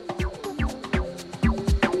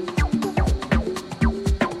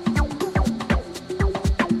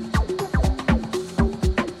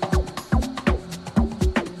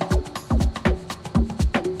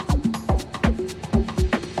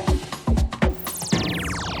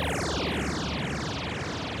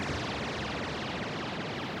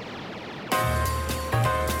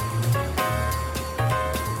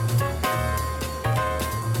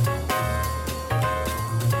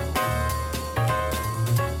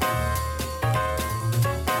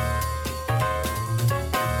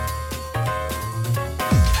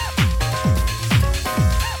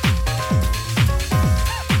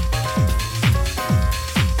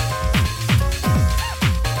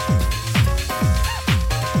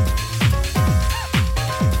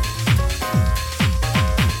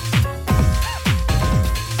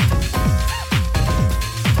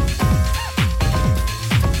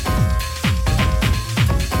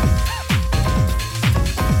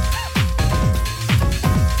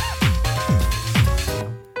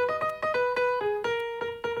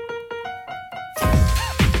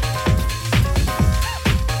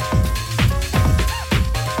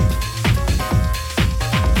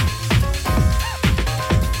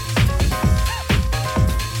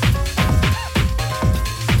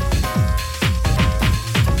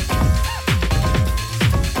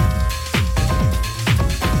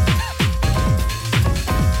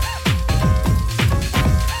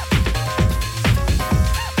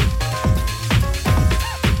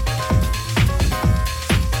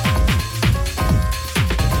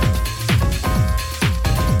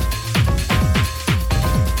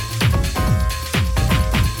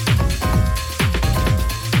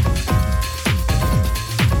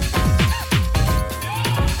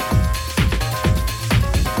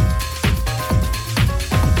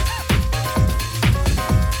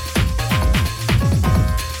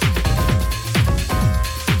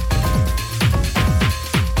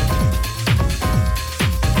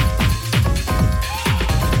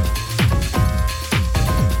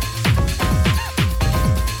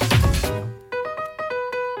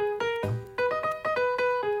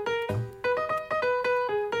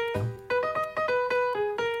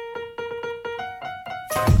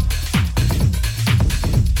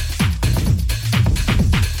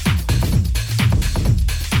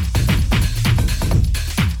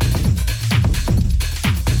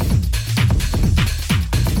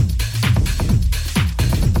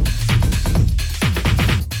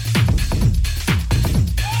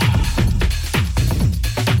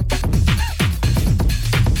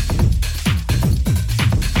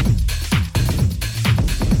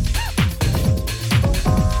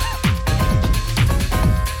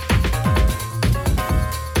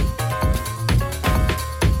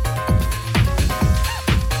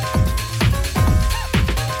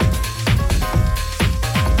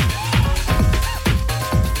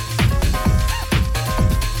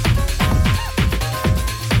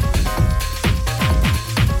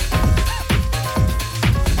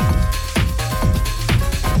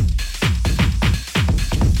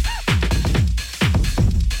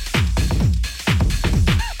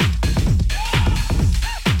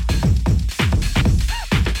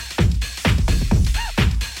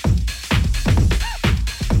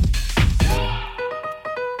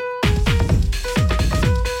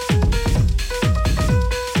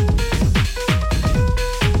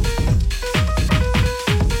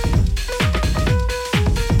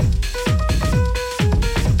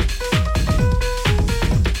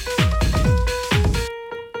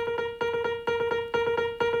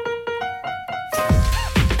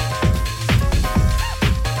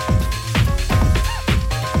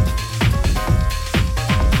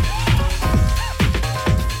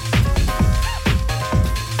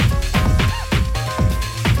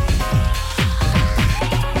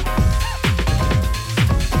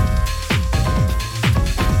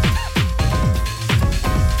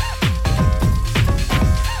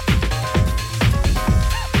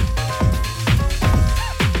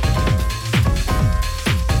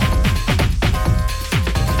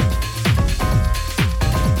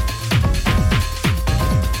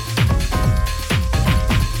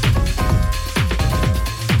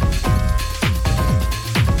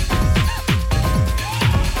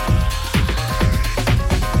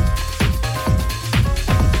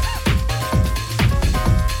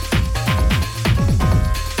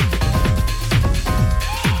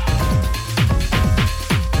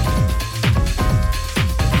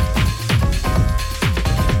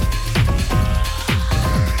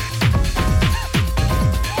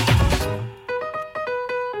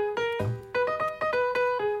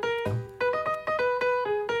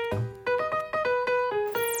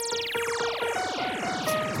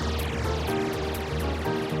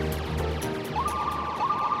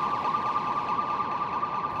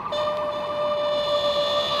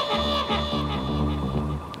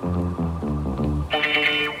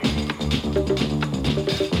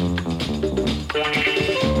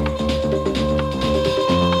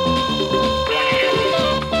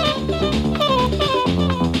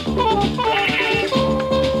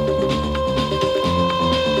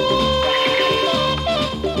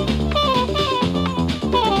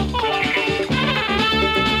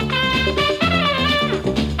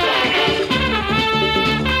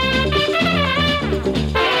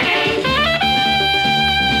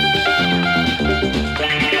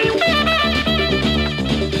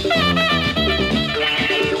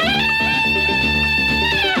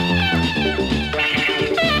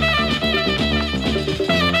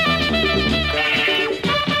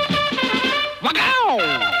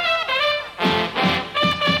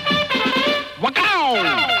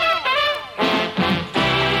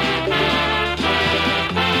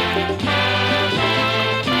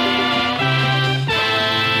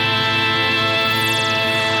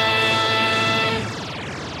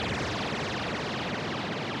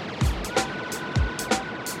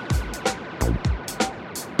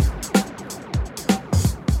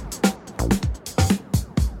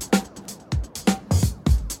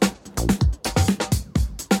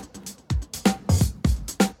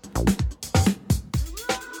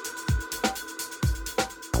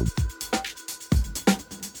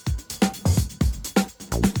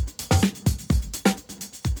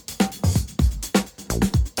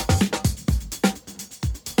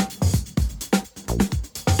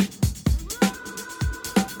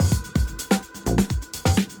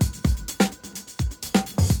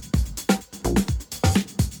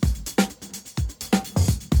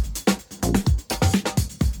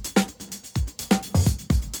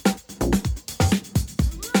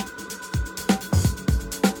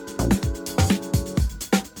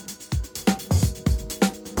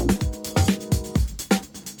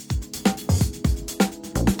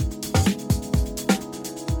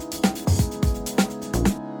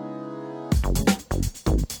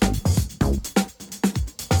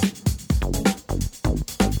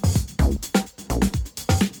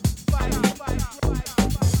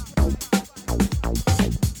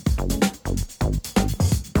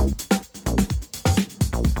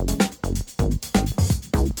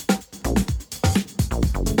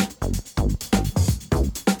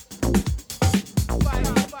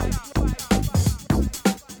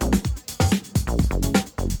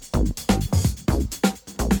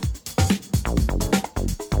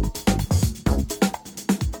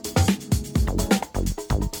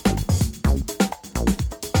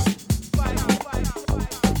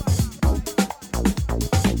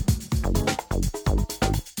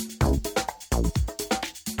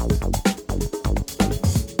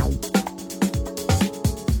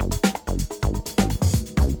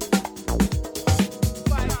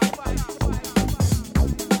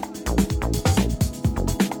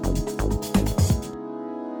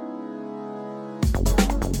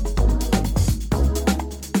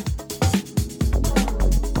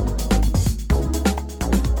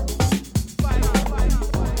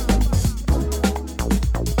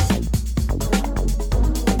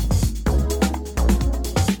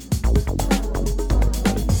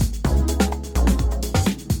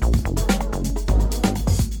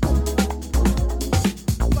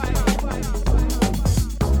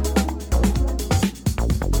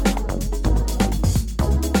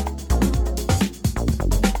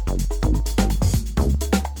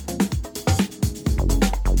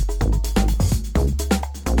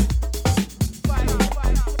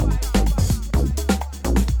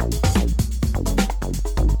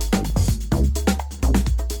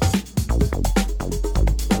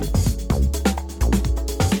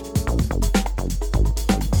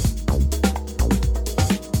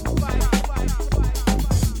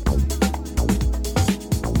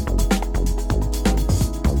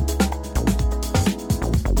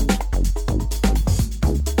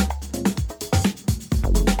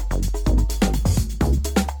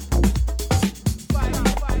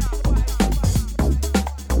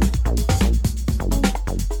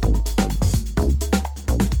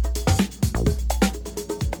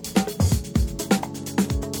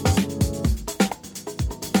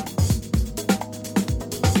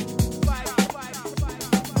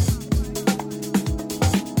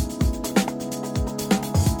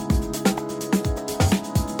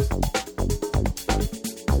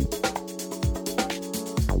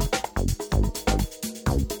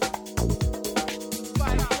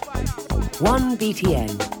 1BTN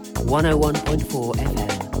 101.4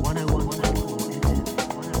 FM.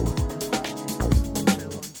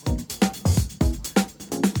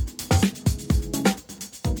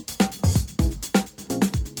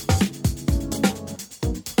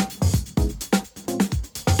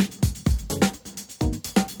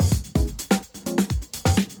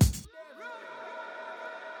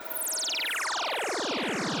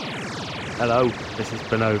 Hello, this is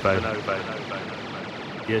Bonobo.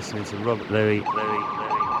 You're listening to Robert Louis.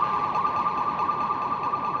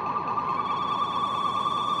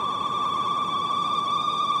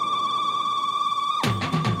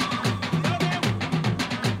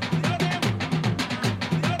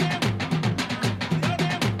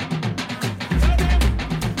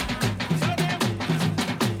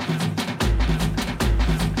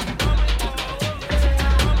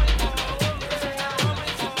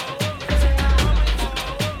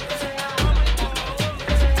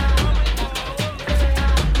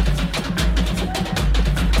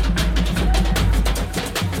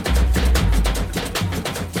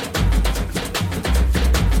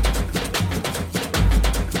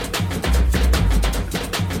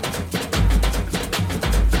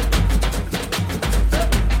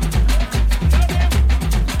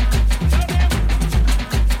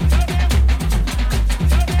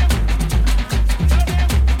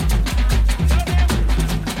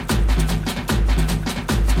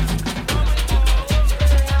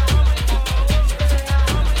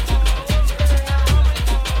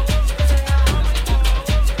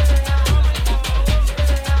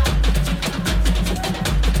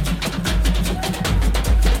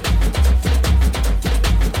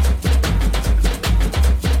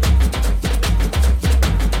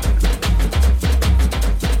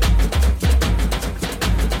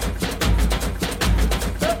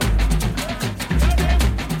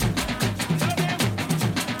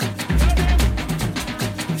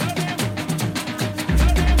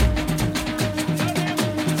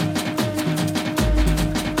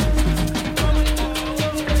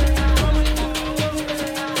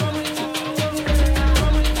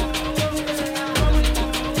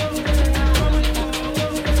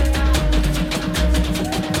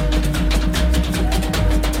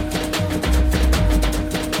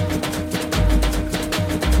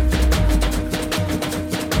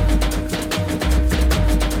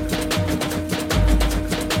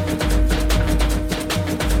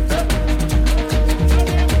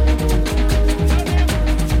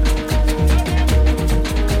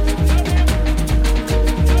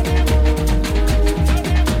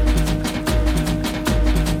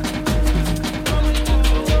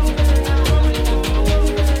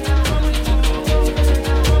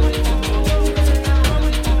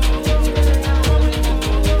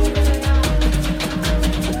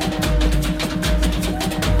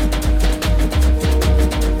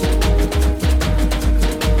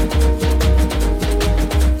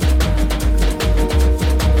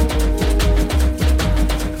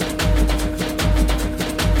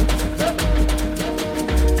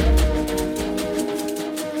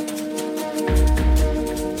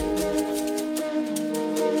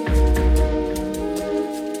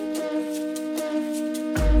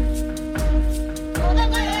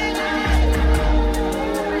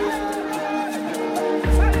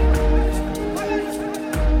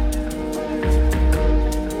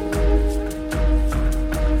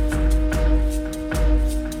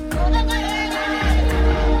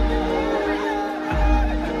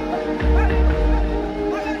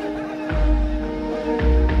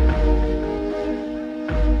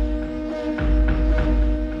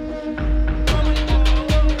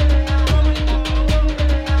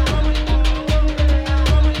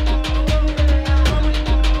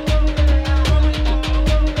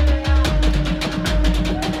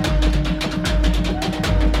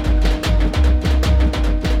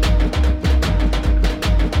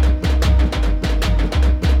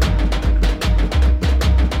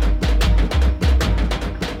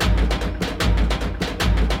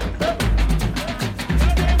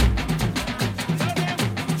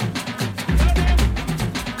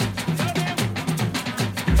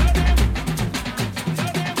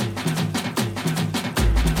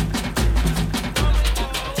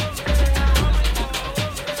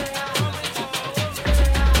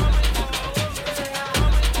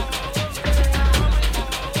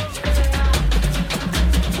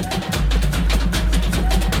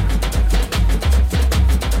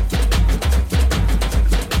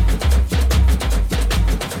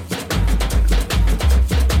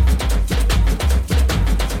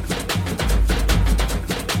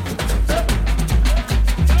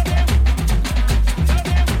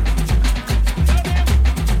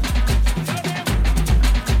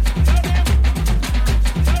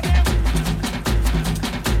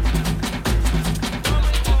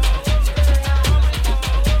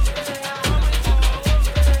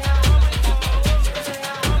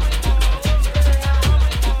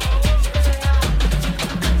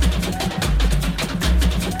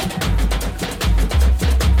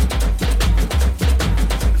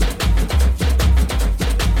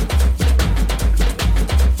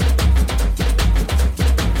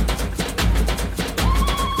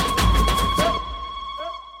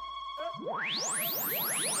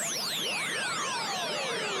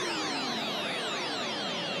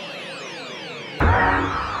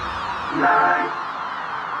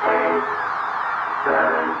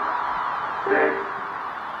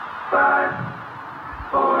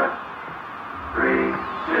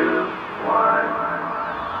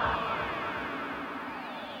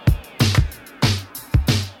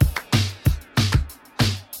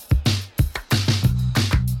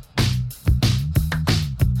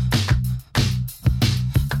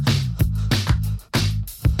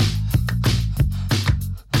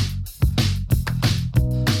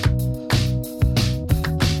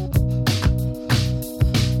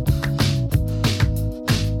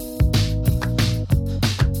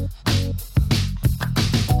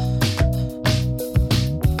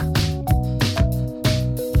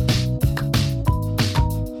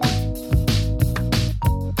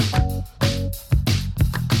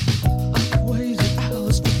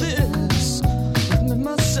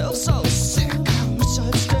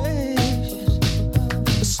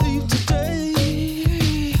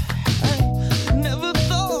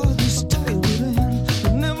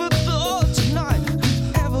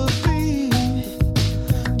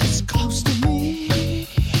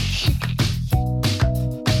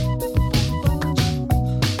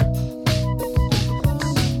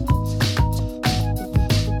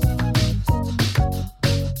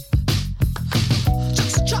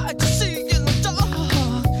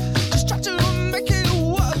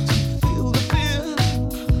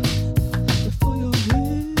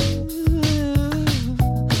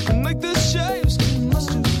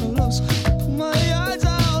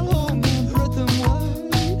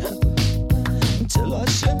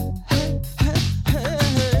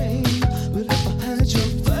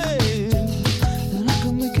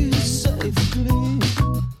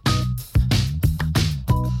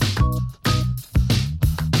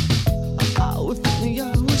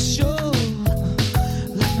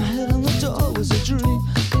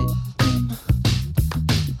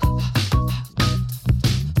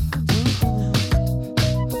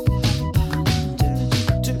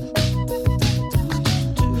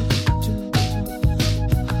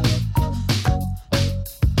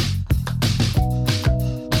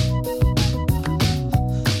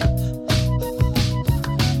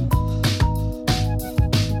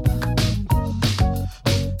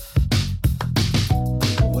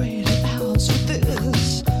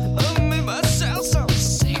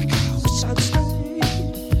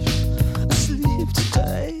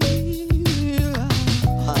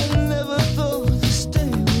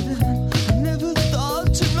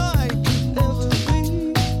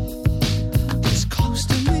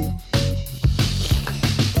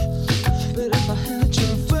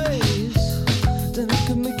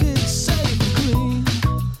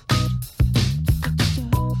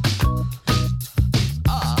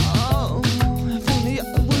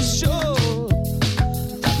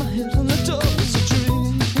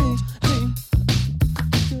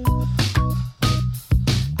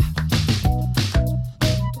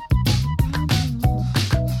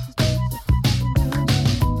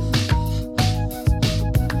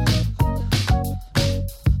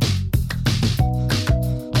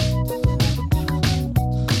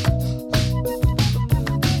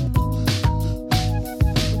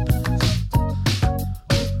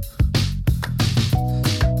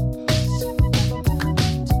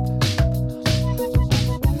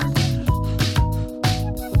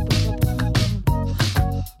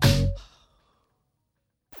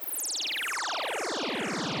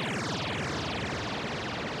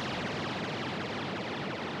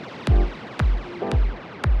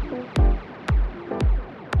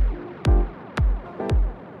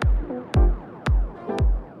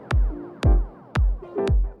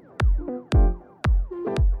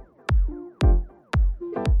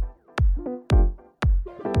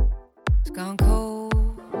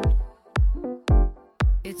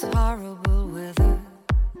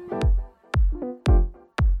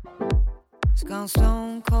 gone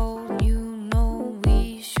stone cold, and you know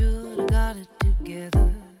we should have got it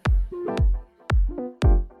together.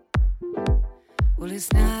 Well,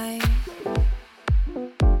 it's nice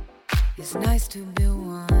to be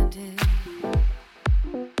wanted,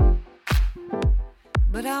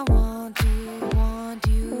 but I want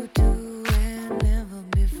you to, and never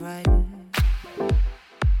be frightened.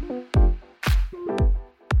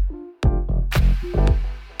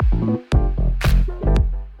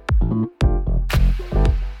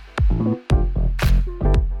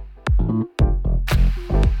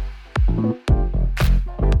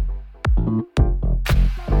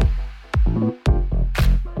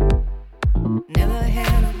 Never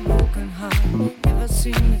had a broken heart, never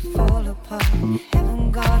seen it fall apart.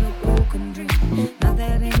 Haven't got a broken dream, not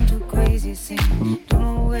that into crazy scene. Don't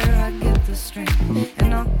know where I get the strength,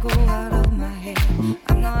 and I go out of my head.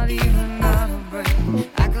 I'm not even out of breath.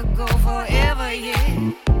 I could go forever,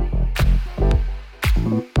 yeah.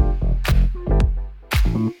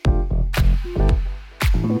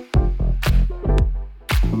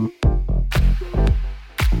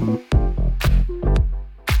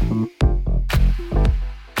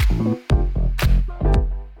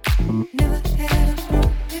 Never had a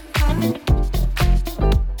broken heart.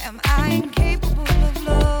 Am I incapable of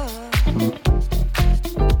love?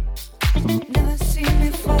 Never seen me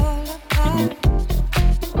fall apart.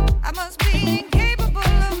 I must be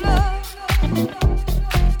incapable of love.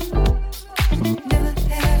 Never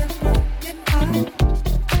had a broken heart.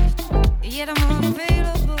 Yet I'm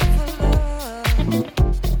unavailable for love.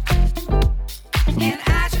 And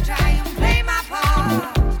I should try and play my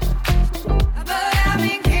part. But I'm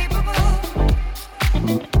incapable.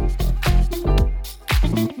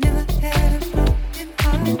 Never had a broken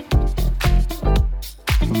heart.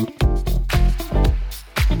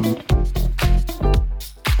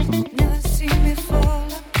 Never seen me fall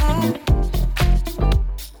apart.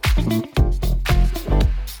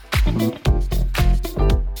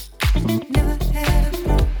 Never had a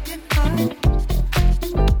broken heart.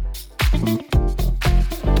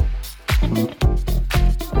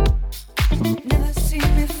 Never seen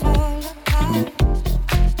me fall apart.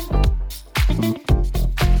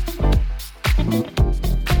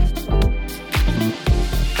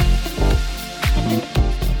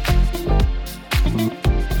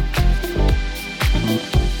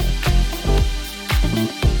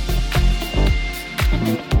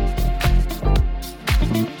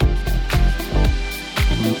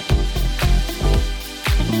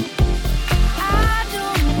 I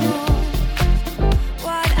don't know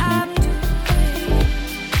what I'm doing.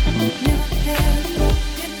 Never had a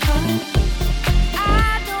broken heart.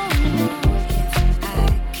 I don't know if I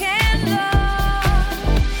can love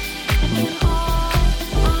in all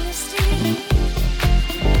honesty.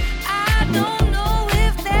 I don't know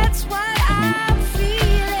if that's what I'm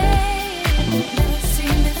feeling. Never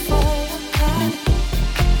seen me fall apart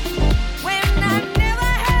when I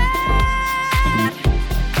never had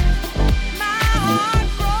my heart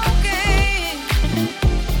broken.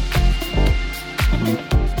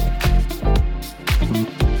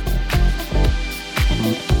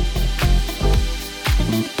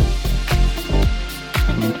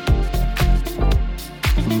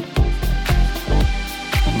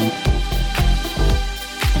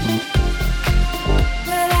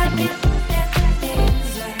 Well, I get that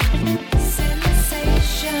there's a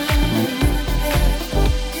sensation at a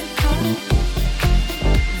broken heart,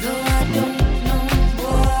 though I don't know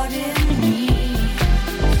what it means.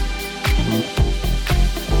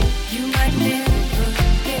 You might never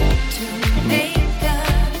get to make a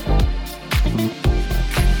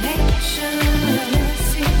connection. Never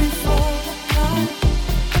see me fall apart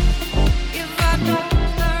if I don't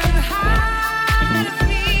learn how to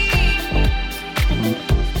feel.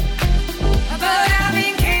 But I'm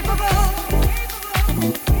incapable.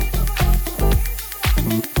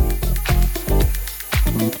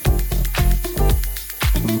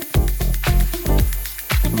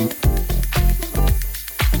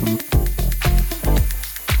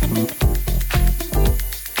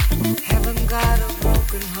 Haven't got a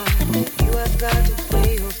broken heart. You have got to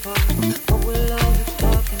play your part. What will all the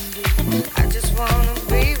talking do? I just wanna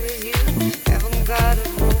be with you. Haven't got a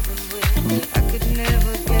broken will. I could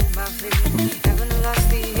never get my fill. Haven't lost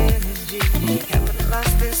the energy. Haven't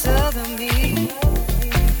lost this other me.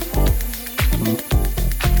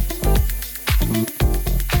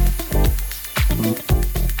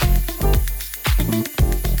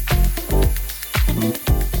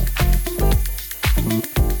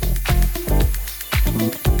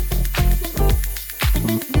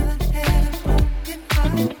 Never had a broken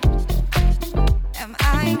heart. Am I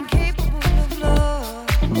incapable of love?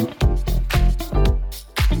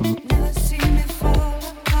 Never seen me fall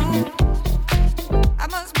apart. I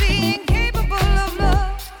must be incapable of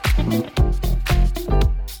love.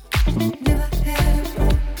 Never had a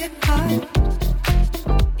broken heart.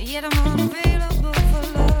 Yet I'm unavailable for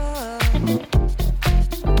love.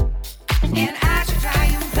 And I should try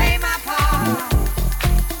and play my part.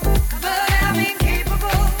 But I'm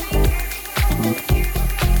incapable.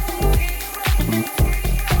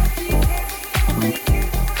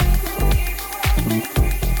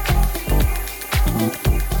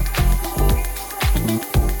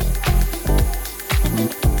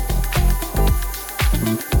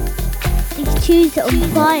 These tunes are on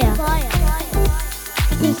fire.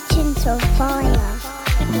 These tunes are on fire.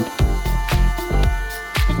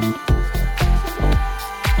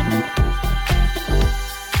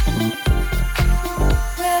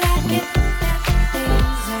 Well,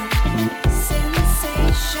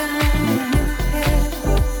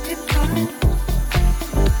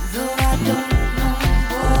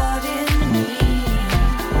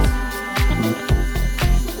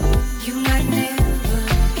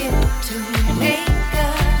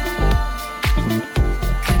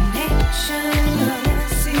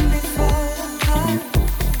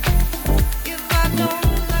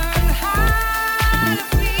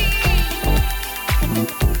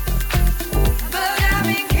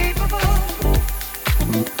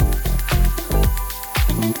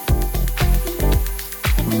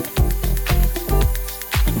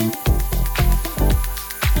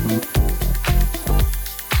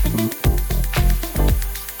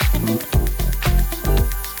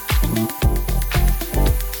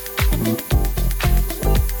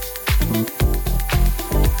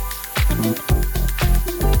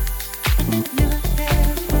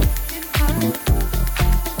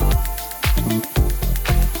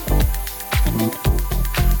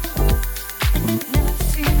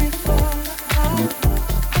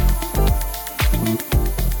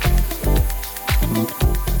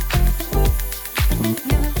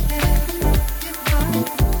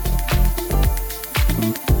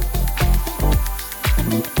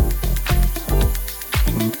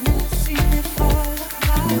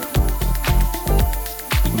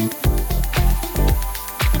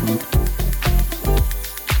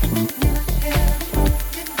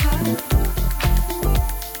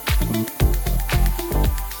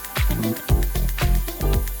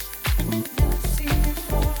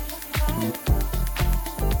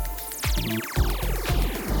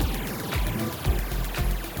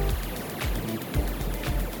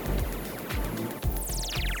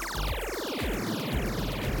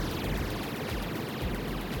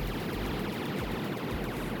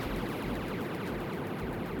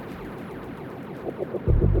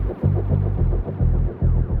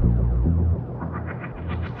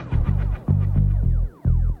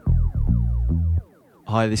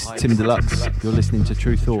 Hi, this is Tim Deluxe. You're listening to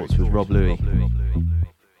True Thoughts with Rob Louie.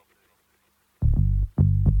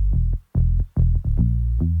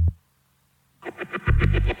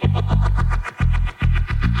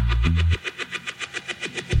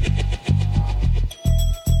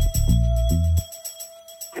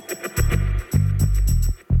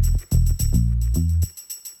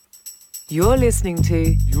 You're listening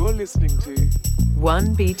to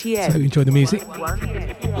 1BTN. So enjoy the music.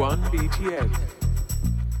 1BTN.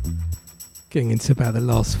 Getting into about the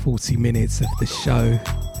last 40 minutes of the show.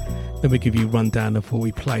 Then we give you a rundown of what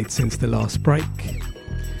we played since the last break.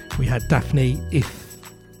 We had Daphne, If,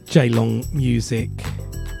 J Long Music,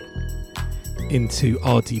 Into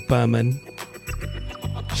R.D. Berman,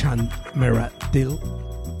 Chan Merat Dil,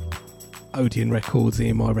 Odeon Records,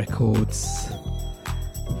 EMI Records,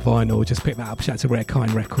 Vinyl. Just picked that up. Shout out to Rare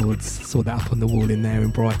Kind Records. Saw that up on the wall in there in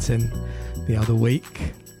Brighton the other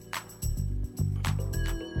week.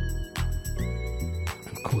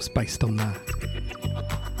 Of course, based on the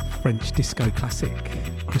French disco classic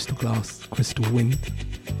Crystal Glass, Crystal Wind.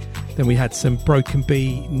 Then we had some Broken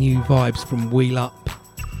Bee, new vibes from Wheel Up,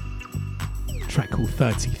 track called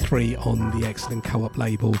 33 on the excellent Co-op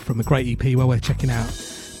label from a great EP where we're checking out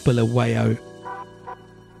Bulawayo,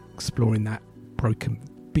 exploring that Broken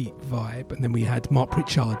Beat vibe. And then we had Mark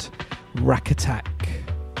Pritchard, Rack Attack,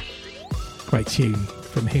 great tune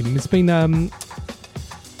from him. It's been I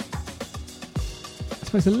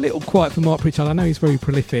suppose a little quiet for Mark Pritchard. I know he's very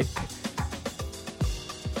prolific,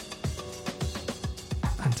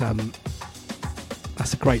 and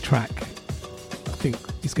that's a great track. I think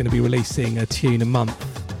he's going to be releasing a tune a month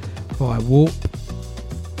via Warp.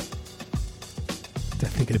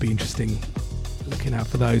 Definitely going to be interesting, looking out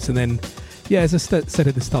for those. And then, yeah, as I said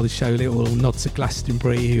at the start of the show, a little nod to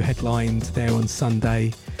Glastonbury, who headlined there on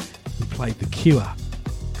Sunday. We played The Cure,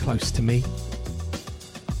 Close to Me.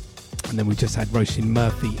 And then we just had Roisin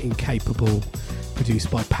Murphy, Incapable,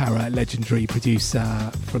 produced by Para, legendary producer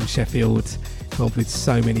from Sheffield, involved with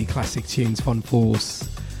so many classic tunes, Von Force,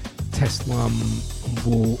 Test One,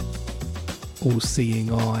 Warp, All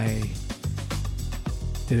Seeing Eye.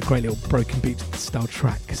 Did a great little Broken Beat style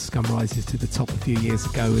track, Scum Rises to the Top, a few years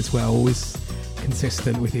ago as well. Always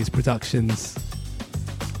consistent with his productions,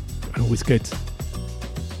 and always good.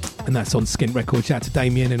 And that's on Skint Records. Shout out to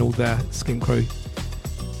Damien and all the Skint crew.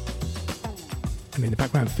 And in the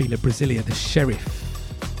background, Fila Brasilia, The Sheriff.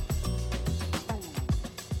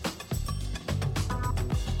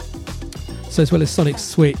 So as well as Sonic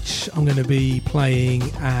Switch, I'm going to be playing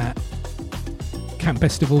at Camp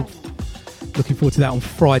Festival. Looking forward to that on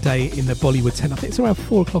Friday in the Bollywood tent. I think it's around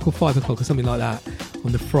 4 o'clock or 5 o'clock or something like that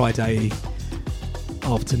on the Friday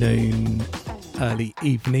afternoon, early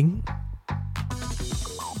evening.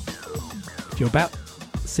 If you're about,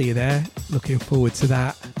 see you there. Looking forward to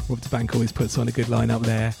that. Rob DeBank always puts on a good lineup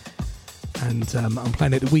there. And I'm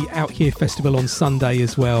playing at the We Out Here Festival on Sunday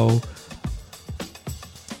as well.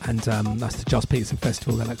 And that's the Just Peterson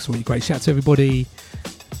Festival. That looks really great. Shout out to everybody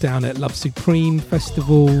down at Love Supreme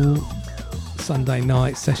Festival. Sunday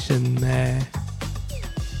night session there.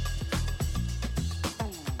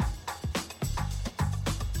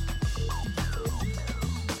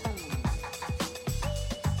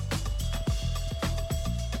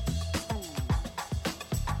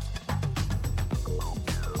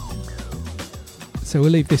 So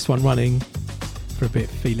we'll leave this one running for a bit.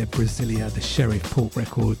 Fila Brasilia, The Sheriff, Port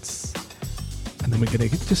Records. And then we're going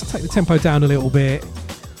to just take the tempo down a little bit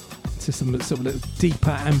to some sort of little deeper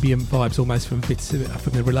ambient vibes almost from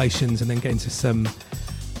the Relations, and then get into some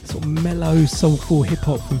sort of mellow, soulful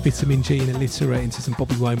hip-hop from Vitamin G and Illiterate, into some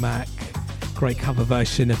Bobby Womack. Great cover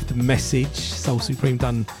version of The Message. Soul Supreme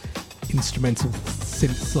done instrumental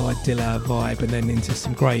synth side Dilla vibe, and then into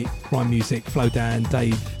some great rhyme music. Flo Dan,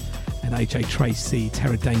 Dave and AJ Tracy,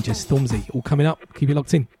 Terror Danger, Stormzy, all coming up. Keep it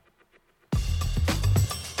locked in.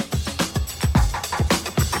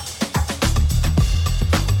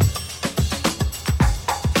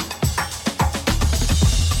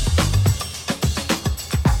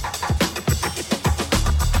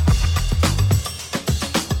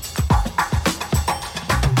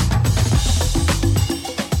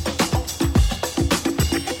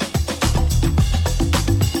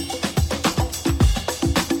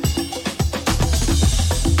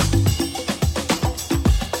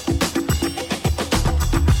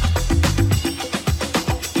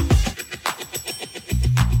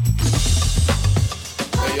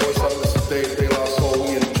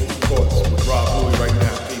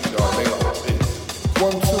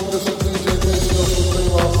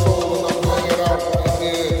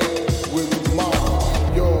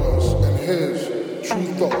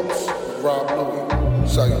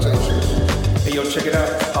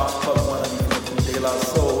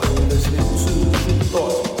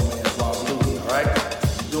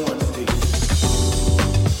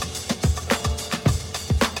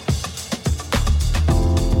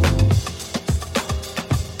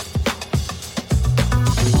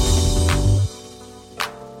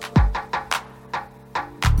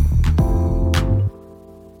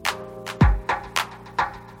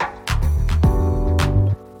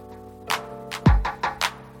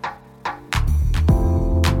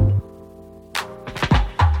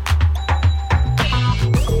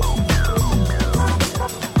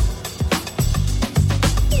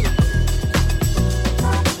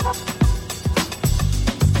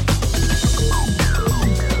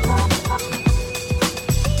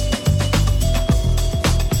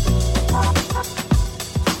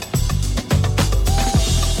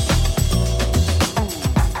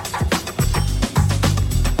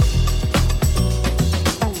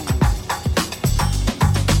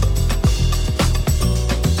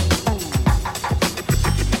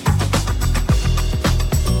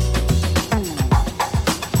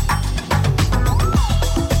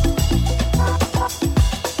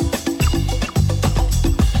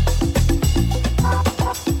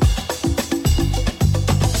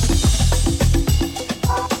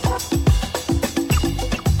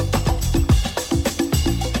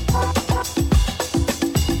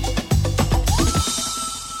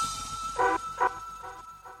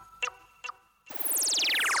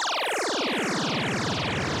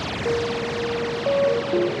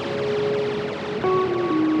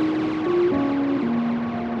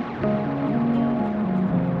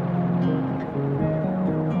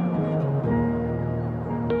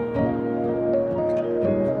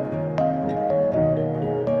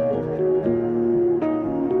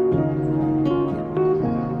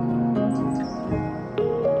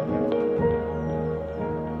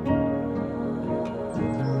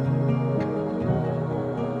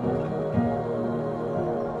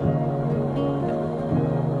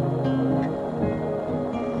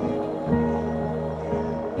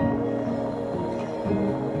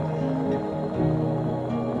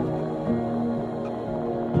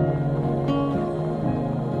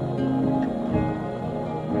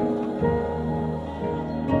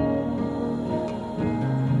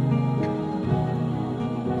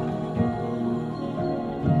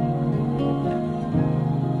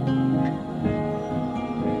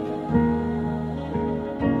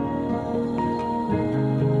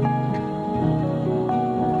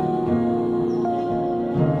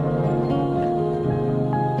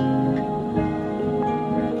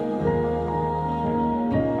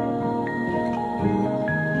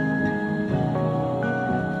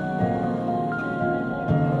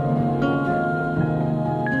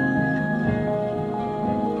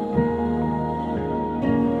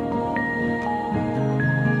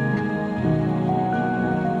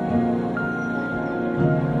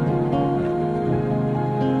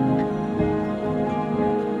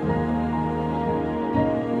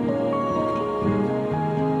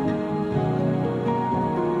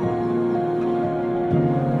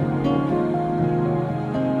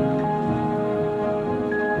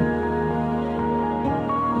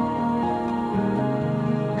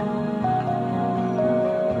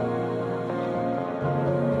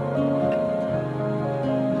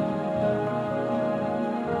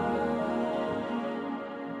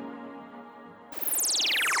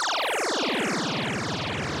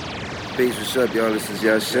 Peace, what's up, y'all? This is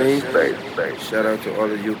Yasin. Shout out to all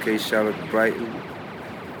the UK, shout out to Brighton.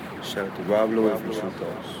 Shout out to Rob Louis from True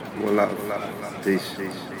Thoughts. One love. Peace.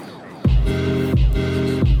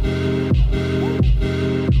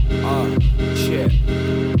 Shit.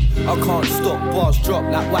 I can't stop, bars drop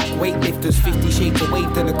like whack weightlifters. 50 shades of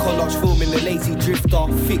wave, then a collage film in the lazy drifter.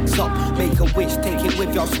 Fix up, make a wish, take it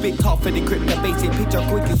with y'all. Spit half of the crypt, the basic picture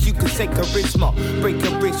quick as you can say charisma. Break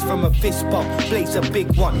a wrist from a fist bump, blaze a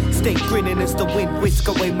big one. Stay grinning as the wind whisk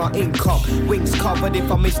away my income. Wings covered if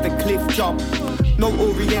I miss the cliff jump. No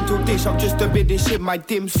oriental dish, I'm just a British in my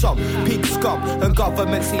dim sum. Pig scum and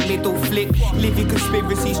government see middle flip. Living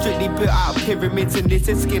conspiracy strictly built out of pyramids and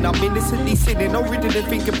lizard skin. I'm innocently sinning, no rid of the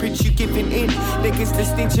fingerprints you giving in. Niggas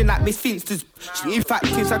just snitching like Miss Finsters. In fact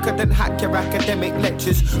is I couldn't hack your academic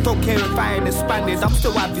lectures. Don't care if I ain't a Spanish, I'm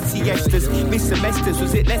still having siestas. Miss semesters,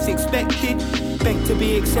 was it less expected? Beg to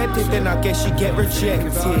be accepted, then I guess you get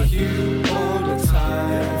rejected. All the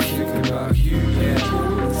time, thinking about you, yeah,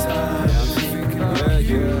 all the time.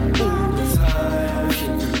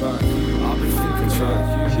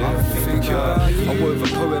 I wove a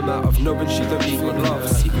poem out of knowing she don't need my love.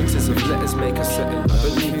 Sequences of letters make a setting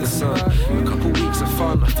beneath the sun. A couple weeks of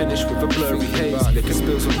fun, I finish with a blurry haze. Liquor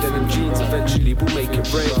spills on denim jeans, eventually we'll make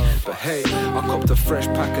it rain. But hey, I copped a fresh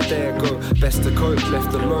pack a day ago. Best to cope,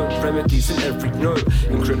 left alone, remedies in every note.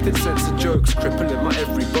 Encrypted sense of jokes, crippling my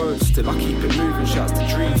every bone. Still I keep it moving, shouts to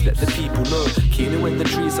dreams, let the people know. Keener when the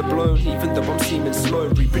trees are blown, even though I'm seeming slow.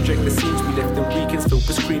 Reproject the scenes we left them weak and still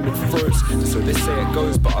for screaming throats. So they say it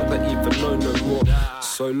goes, but I don't even know no more.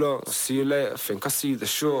 So long, see you later, think I see the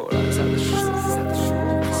shore. Like, is that the shore?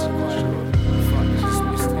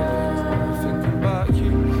 Thinking about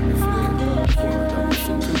you,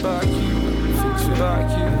 thinking about you, thinking about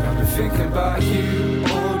you, I've been thinking about you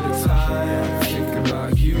all the time. Thinking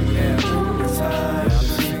about you, yeah, all the time. I've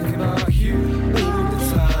been thinking about you all the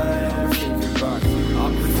time. Thinking about you,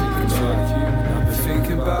 I've been thinking about you. I've been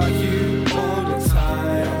thinking about you all the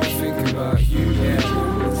time. I've been thinking about you, yeah,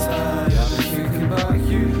 all the time. I've been thinking about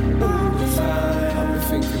you all the time. I've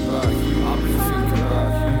been thinking about you. I've been thinking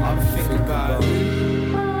about you. I've been thinking about you.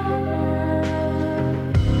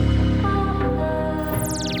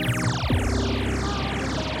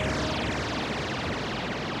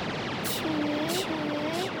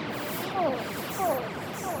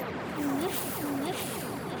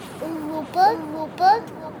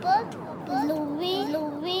 Robert, Louis.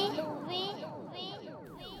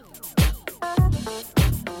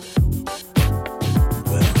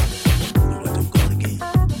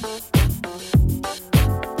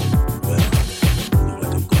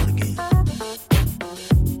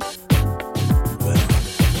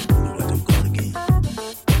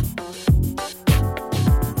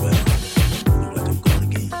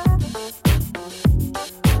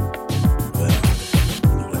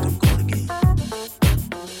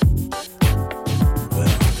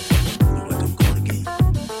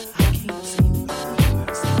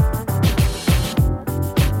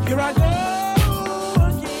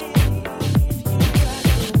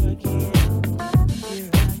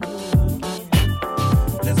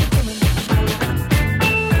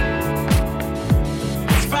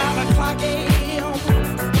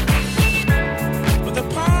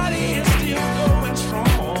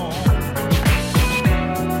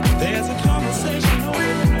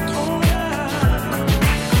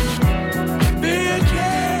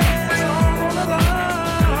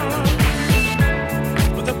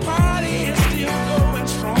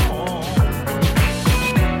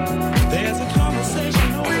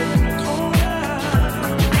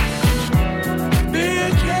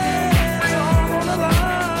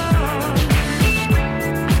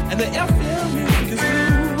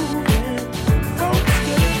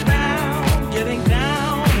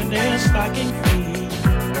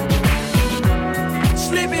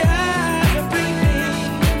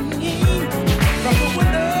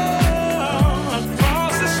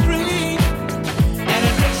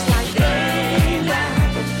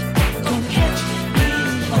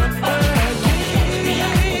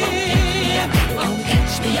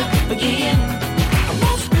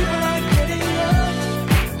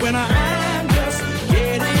 When I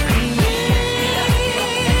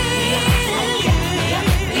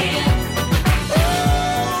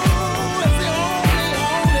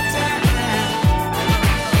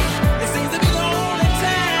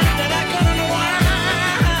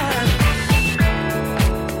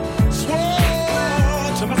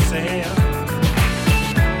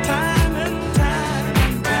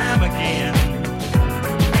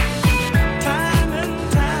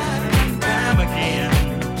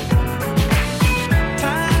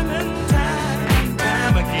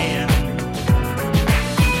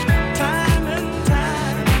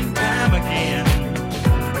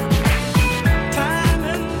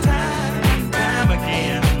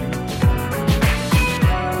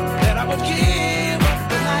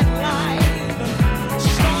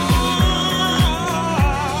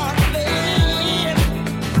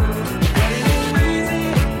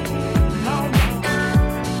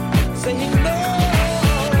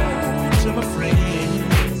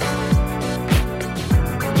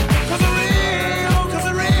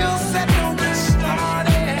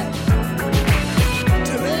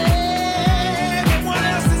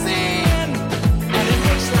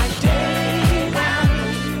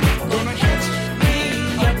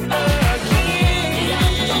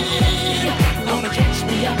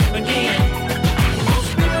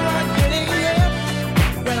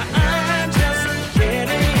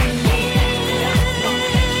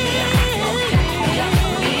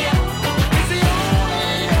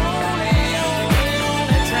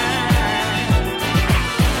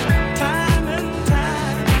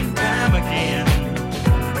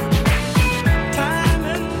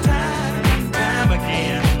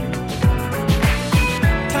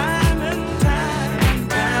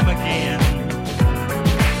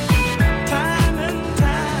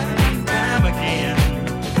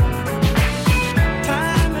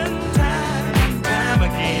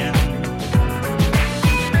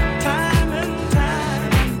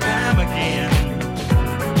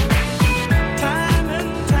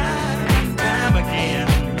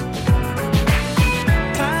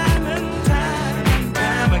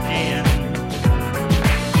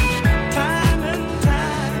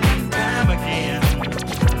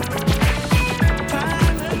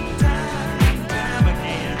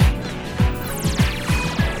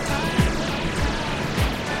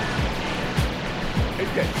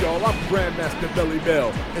y'all? I'm Grandmaster Belly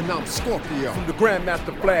Bell. And I'm Scorpio. From the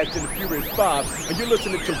Grandmaster Flash and the Furious 5. And you're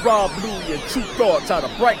listening to Rob Louie and True Thoughts out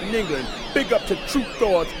of Brighton, England. Big up to True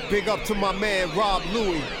Thoughts. Big up to my man Rob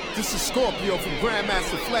Louie. This is Scorpio from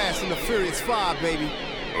Grandmaster Flash and the Furious 5, baby.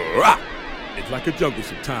 It's like a jungle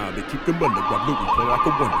sometime. They keep them under. Rob Louie play like a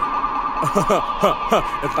wonder.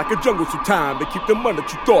 It's like a jungle sometime. They keep them under.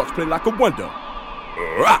 True Thoughts play like a wonder.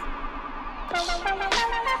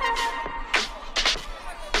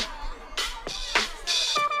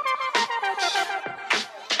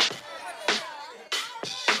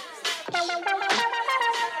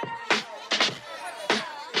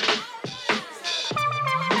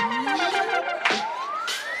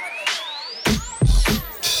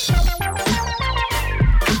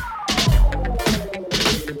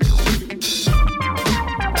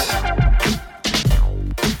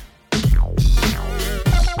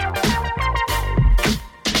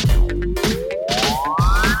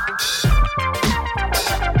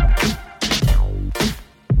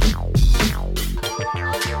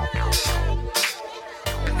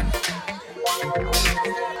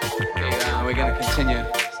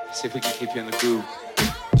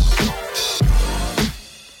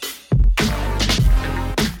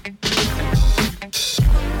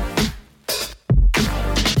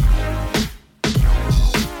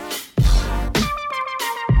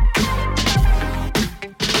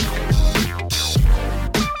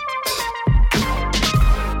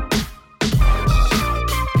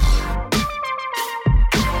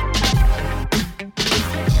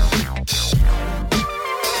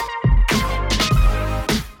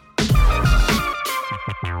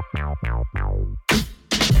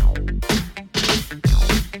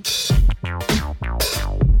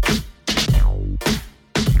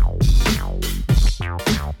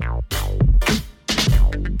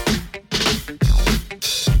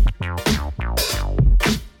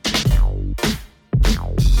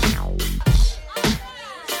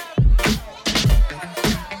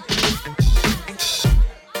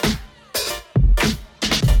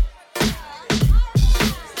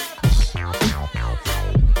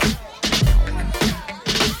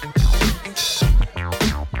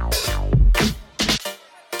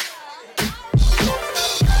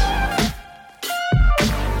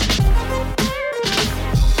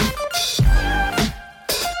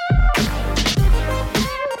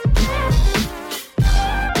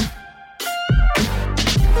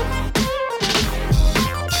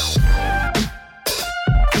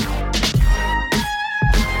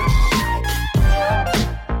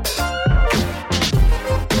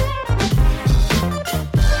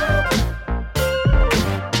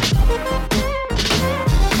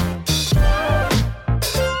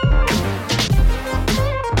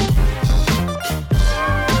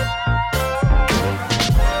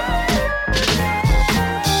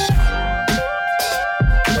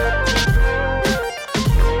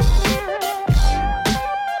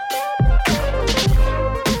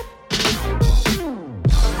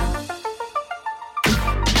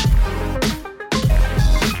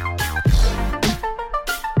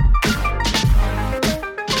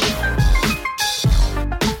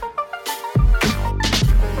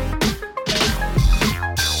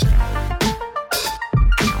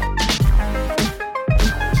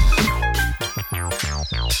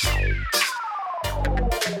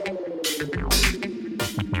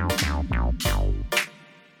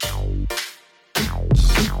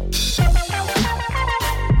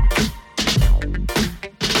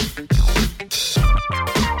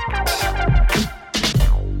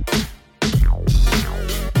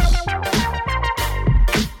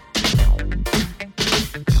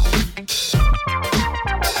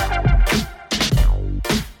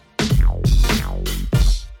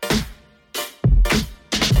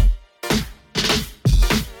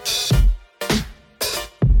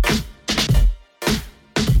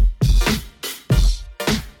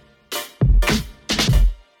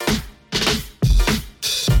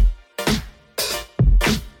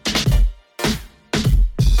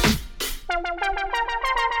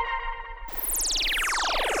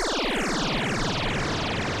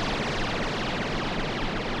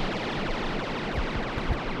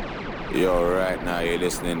 Yo, right now you're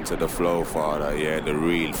listening to the Flow Father, yeah, the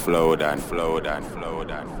real Flow Dan.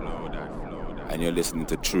 And you're listening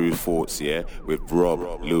to True Thoughts, yeah, with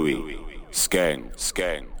Rob Louie. Skeng.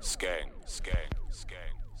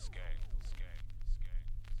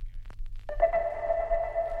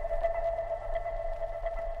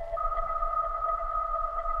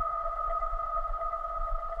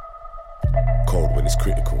 Cold when it's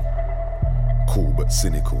critical, cool but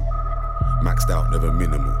cynical, maxed out never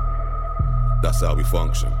minimal. That's how we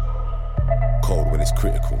function. Cold when it's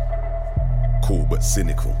critical. Cool but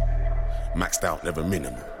cynical. Maxed out, never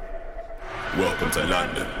minimal. Welcome to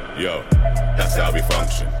London, yo, that's how we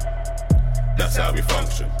function. That's how we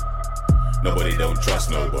function. Nobody don't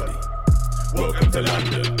trust nobody. Welcome to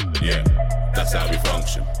London, yeah, that's how we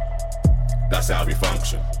function. That's how we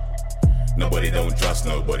function. Nobody don't trust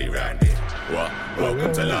nobody round here. What?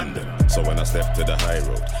 Welcome to London. So when I step to the high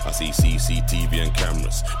road, I see CCTV and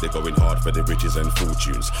cameras. They're going hard for the riches and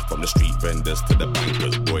fortunes. From the street vendors to the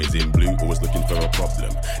bankers. Boys in blue always looking for a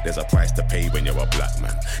problem. There's a price to pay when you're a black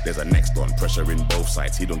man. There's a next on pressure in both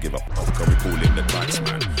sides. He don't give a fuck, can we call him the tax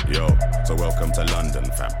man? Yo, so welcome to London,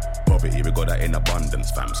 fam. Poverty, we got that in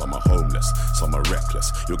abundance, fam. Some are homeless, some are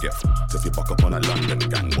reckless. You'll get f***ed if you buck up on a London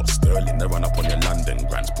gang. What Sterling, they run up on your London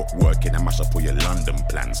grants. Put work in and mash up all your London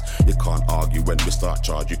plans. You can't argue when we start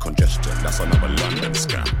charge you congestion. That's another London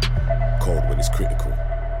scam. Cold when it's critical.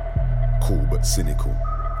 Cool but cynical.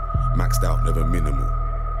 Maxed out, never minimal.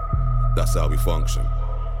 That's how we function.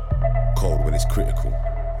 Cold when it's critical.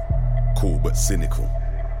 Cool but cynical.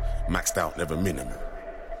 Maxed out, never minimal.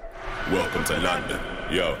 Welcome to London,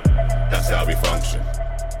 yo, that's how we function.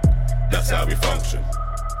 That's how we function.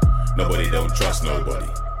 Nobody don't trust nobody.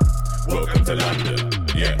 Welcome to London,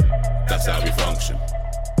 yeah, that's how we function.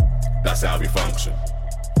 That's how we function.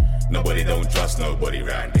 Nobody don't trust nobody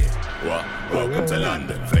round here. What? Welcome to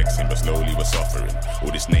London. Flexing but slowly we're suffering.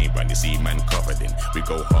 All this name brand you see man covered in. We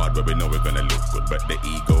go hard where we know we're gonna look good, but the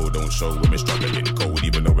ego don't show when we're struggling. Cold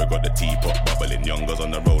even though we got the teapot bubbling. Youngers on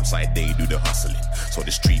the roadside, they do the hustling. So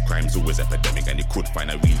the street crime's always epidemic, and you could find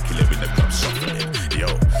a real killer in the club shuffling. Yo,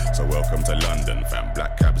 so welcome to London, fam.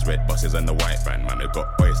 Black cabs, red buses and the white van, man. They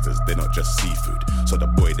got oysters, they're not just seafood. So the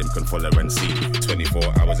boy them can follow and see.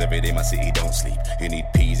 24 hours every day, my city don't sleep. You need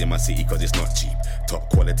peas in my city cause it's not cheap. Top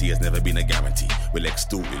quality has never been a guarantee. We'll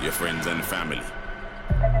extort with your friends and family.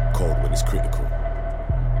 Cold when it's critical.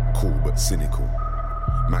 Cool but cynical.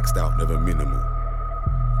 Maxed out, never minimal.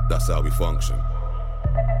 That's how we function.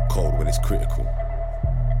 Cold when it's critical.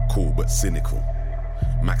 Cool but cynical.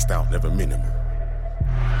 Maxed out, never minimal.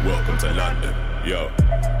 Welcome to London, yo,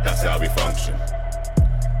 that's how we function.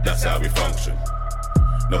 That's how we function.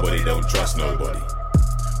 Nobody don't trust nobody.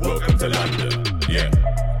 Welcome to London, yeah,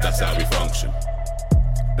 that's how we function.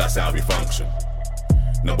 That's how we function.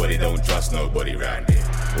 Nobody don't trust nobody round here.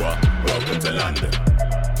 What? Welcome to London.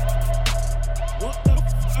 What the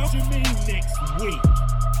f*** do you mean next week?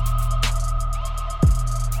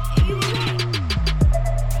 Are you alright?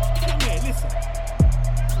 Come here, listen.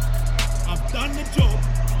 I've done the job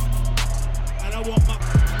and I want my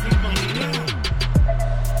f***ing money now.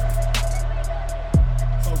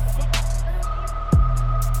 So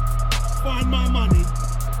find my money,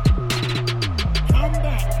 come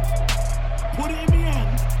back, put it in my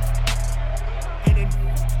hand, and then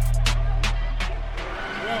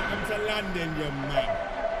welcome to London, you man.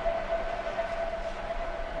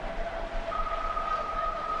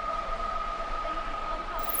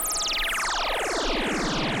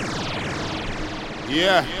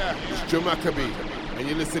 Yeah, it's Joe Maccabee, and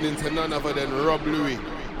you're listening to none other than Rob Louis.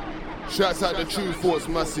 Shouts out the True Force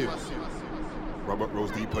Massive. Robert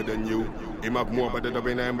Rose deeper than you. Him have more by the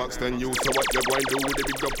W9 box than you. So what you going to do with the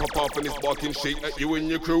big dog pop off and this barking shake at you and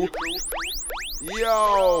your crew?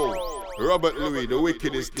 Yo! Robert Louis, the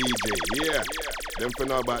wickedest DJ, yeah. Them for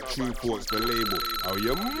know about True Force, the label. How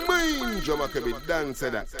you mean, Joe Maccabee? Dan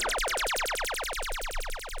said that.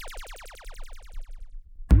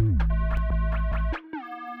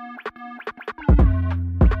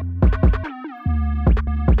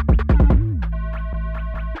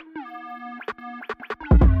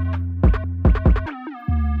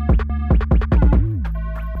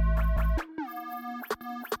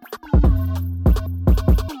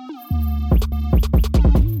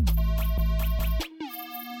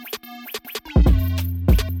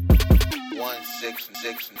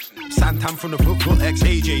 Santan from the Brookville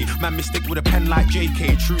ex-AJ. Man mistake with a pen like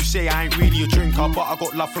JK. True say I ain't really a drinker, but I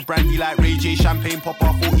got love for brandy like Ray J. Champagne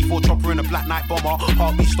popper, 44 chopper in a black night bomber.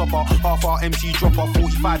 Heartbeat stopper, half our MC dropper,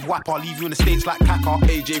 45 whapper, leave you in the States like Kaka.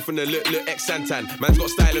 AJ from the look ex-Santan. Man's got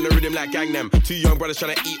style and a rhythm like Gangnam. Two young brothers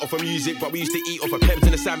trying to eat off of music, but we used to eat off of peps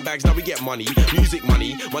in the sandbags. Now we get money, music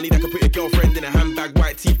money. Money that can put your girlfriend in a handbag.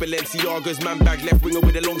 White tee, Balenciagas, man bag. Left winger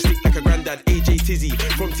with a long stick like a granddad. AJ Tizzy,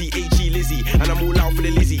 from THE Lizzie. And I'm all out for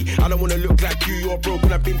the Lizzie. I don't wanna look like you, you're broke.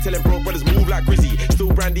 And I've been telling broke brothers move like Grizzy.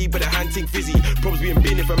 Still brandy, but a hand ting fizzy. Probs being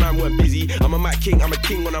bin if a man weren't busy. I'm a mic king, I'm a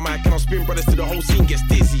king on a mic. And I'll spin brothers till the whole scene gets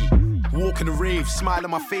dizzy. Walking the rave, smile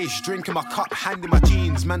on my face, drinking my cup, hand in my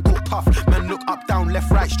jeans. Man talk tough, man look up, down,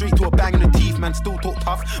 left, right, straight to a bang in the teeth. Man still talk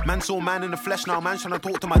tough, man saw man in the flesh now. Man trying to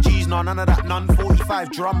talk to my G's, nah, none of that, none.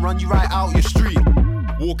 45 drum, run you right out your street.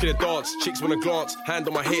 Walk in the dance, chicks wanna glance, hand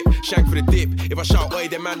on my hip, shank for the dip. If I shout, oi,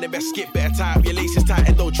 then man, they best skip. Better tie up your laces tight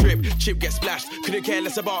and don't trip. Chip get splashed, couldn't care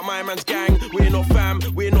less about my man's gang. We're not fam,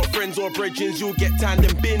 we're not friends or bridges. You'll get tanned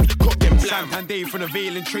and bin, cock them blam. Sam and Dave from the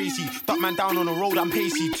Vale and Tracy. Duck man down on the road, I'm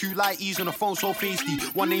pacey. Two light E's on the phone, so feisty.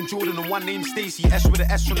 One named Jordan and one named Stacy. S with the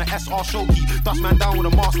S from the SR Shoki. Dust man down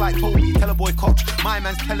with a mask like Toby. Tell a boy Cox, my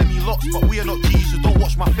man's telling me lots, but we are not G's, so don't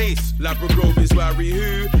watch my face. Labrador Grove is where I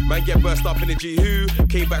re-who. Man get burst up in the G-who.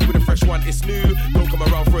 Came back with a fresh one, it's new. Don't come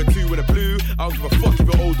around for a 2 with a blue. I don't give a fuck if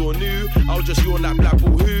you're old or new. I'll just yawn like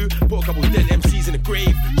Blackpool who. Put a couple dead MCs in the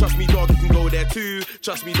grave. Trust me, dog, you can go there too.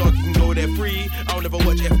 Trust me, dog, you can go there free. I'll never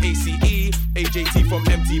watch FACE. AJT from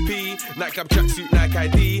MTP. Nightclub tracksuit, Nike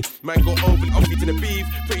ID. Man got overly off to the beef.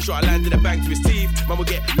 Pretty sure I landed a bang to his teeth. Man will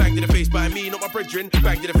get banged in the face by me. Not my brethren,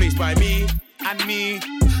 banged in the face by me. And me,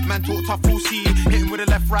 man talk tough, full C. Hit him with a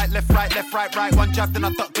left, right, left, right, left, right, right. One jab, then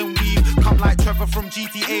I duck, then weave. Come like Trevor from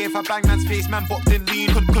GTA. If I bang man's face, man bopped in lean.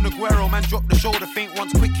 Kun Aguero, man drop the shoulder, feint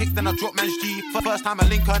once, quick kick, then I drop man's G. For first time I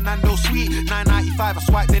link her, Nando sweet. 9.95, I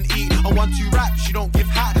swipe, then eat. A 1-2 rap, she don't give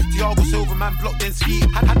hat. Thiago Silva, man blocked, then ski.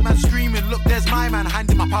 Had man screaming, look, there's my man.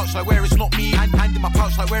 Hand in my pouch like where it's not me. Hand in my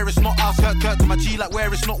pouch like where it's not us. Kirk to my G like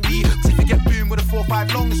where it's not we. So if you get boom with a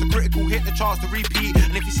 4-5 long, it's a critical hit, the chance to repeat.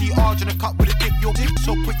 And if you see Arj in a cup with a dip, you'll dip.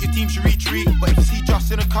 So quick your team should retreat. But if you see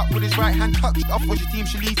Just in a cup with his right hand touched off, watch your team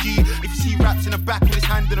should lead G. If you see Raps in the back with his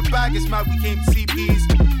hand in a bag, it's mad we came to see peas.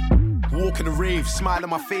 Walking the rave, smile on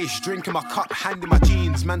my face, drinking my cup, hand in my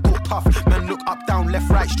jeans. Man talk tough, man look up, down, left,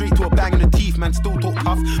 right, straight to a bang in the teeth. Man still talk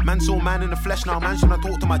tough, man saw man in the flesh now. Man trying to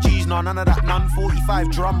talk to my G's, nah, none of that, none.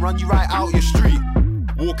 45 drum, run you right out your street.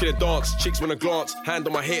 Walk in the dance, chicks wanna glance, hand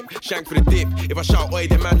on my hip, shank for the dip. If I shout, oi,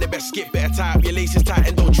 then man, they best skip. Better tie up your laces tight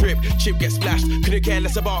and don't trip. Chip get splashed, couldn't care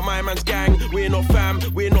less about my man's gang. We're not fam,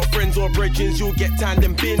 we're not friends or bridges. You'll get tanned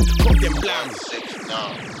and bin, cock them blam.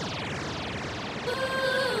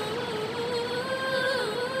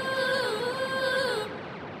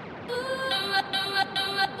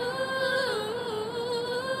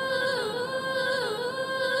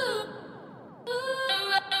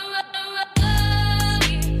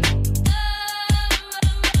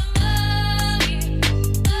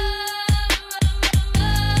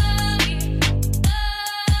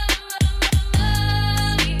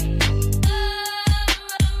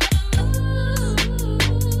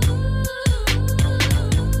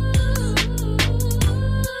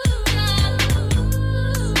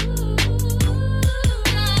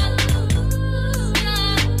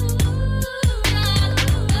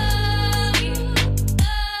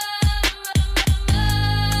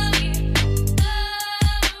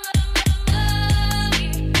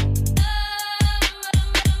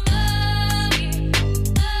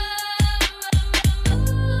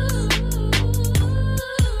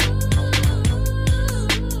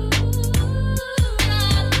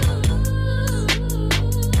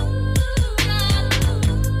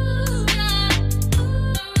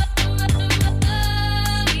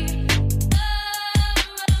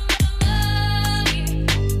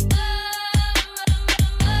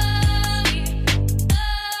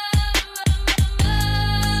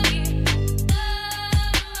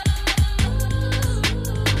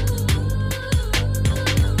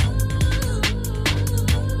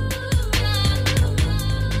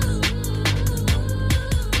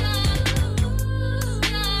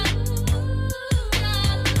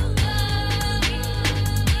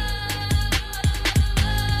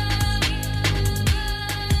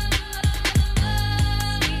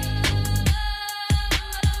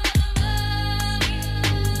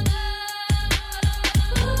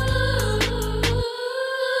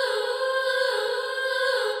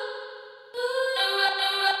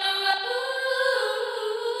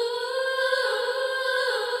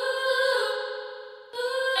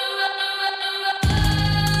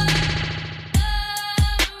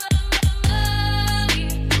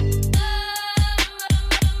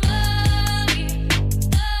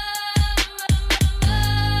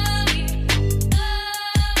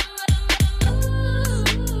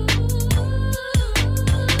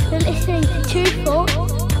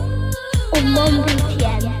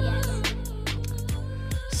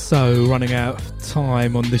 So, running out of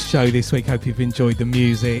time on the show this week. Hope you've enjoyed the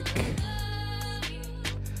music.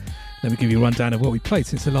 Let me give you a rundown of what we played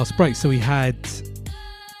since the last break. So we had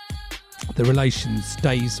The Relations,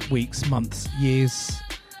 Days, Weeks, Months, Years,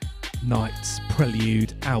 Nights,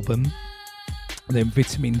 Prelude album. And then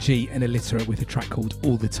Vitamin G and Illiterate with a track called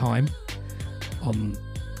All the Time on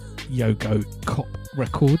Yogo Cop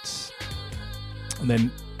Records. And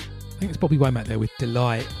then I think it's Bobby Womack there with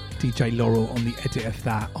Delight, DJ Laurel on the edit of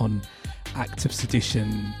that on Act of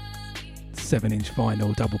Sedition 7-inch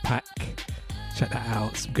vinyl double pack. Check that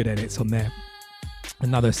out, some good edits on there.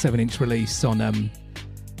 Another 7-inch release on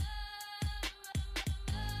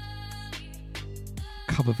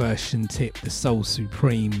cover version tip, The Soul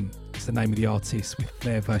Supreme is the name of the artist with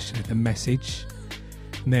their version of The Message.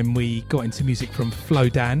 And then we got into music from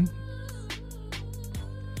Flowdan,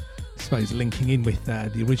 I suppose linking in with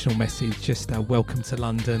the original Message, just Welcome to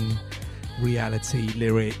London, Reality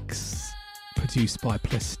lyrics, produced by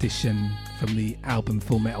Plastician from the album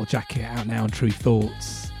Full Metal Jacket, out now on True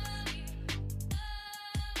Thoughts.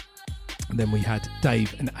 And then we had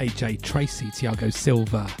Dave and AJ Tracy, Thiago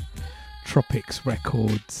Silva, Tropics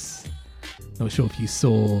Records. Not sure if you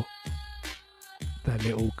saw that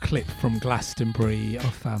little clip from Glastonbury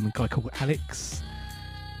of a guy called Alex.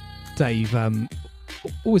 Dave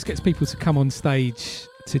always gets people to come on stage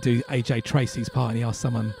to do AJ Tracy's part, and he asked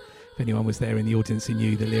someone if anyone was there in the audience who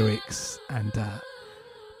knew the lyrics, and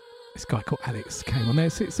this guy called Alex came on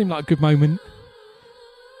there, so it seemed like a good moment.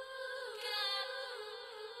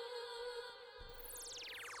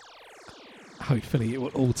 Hopefully it will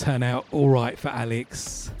all turn out all right for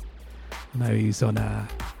Alex. I know he's on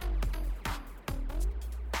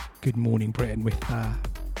Good Morning Britain with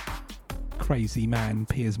crazy man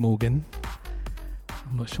Piers Morgan.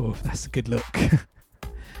 I'm not sure if that's a good look.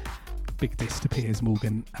 Big diss to Piers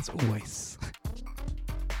Morgan, as always.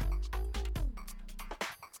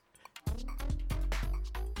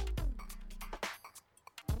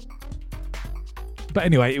 But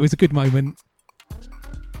anyway, it was a good moment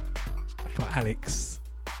for Alex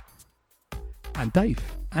and Dave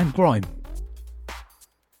and Grime.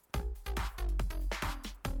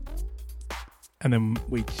 And then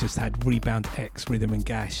we just had Rebound X, Rhythm and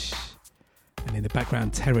Gash. And in the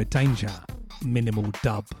background, Terror Danger, Minimal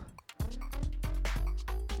Dub.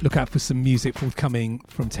 Look out for some music forthcoming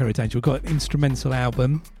from Terror Danger. We've got an instrumental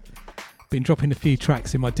album. Been dropping a few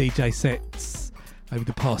tracks in my DJ sets over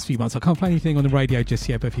the past few months. I can't play anything on the radio just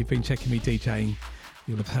yet, but if you've been checking me DJing,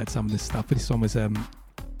 you'll have heard some of this stuff. But this one was from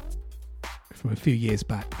a few years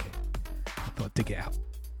back. I thought I'd dig it out.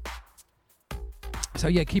 So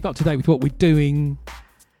yeah, keep up to date with what we're doing.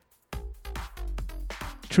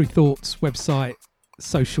 True Thoughts, website,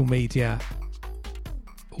 social media,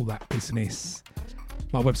 all that business.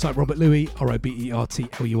 My website, Robert Louis,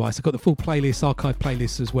 RobertLuis. I've got the full playlist, archive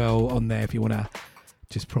playlist as well on there if you want to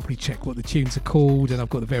just properly check what the tunes are called. And I've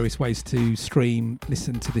got the various ways to stream,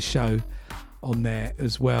 listen to the show on there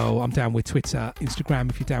as well. I'm down with Twitter, Instagram,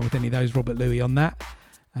 if you're down with any of those, Robert Louis on that.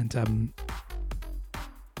 And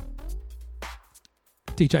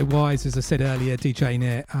DJ Wise, as I said earlier, DJing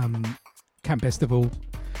at Camp Festival,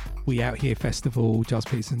 We Out Here Festival, Giles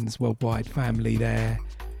Peterson's Worldwide family there.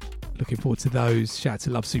 Looking forward to those. Shout out to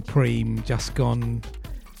Love Supreme, Just Gone.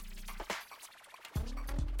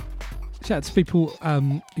 Shout out to people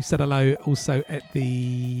who said hello also at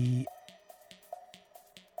the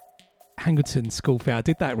Hangleton School Fair. I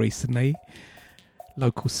did that recently.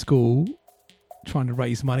 Local school, trying to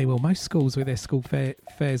raise money. Well, most schools with their school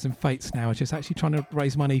fairs and fetes now are just actually trying to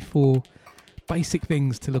raise money for basic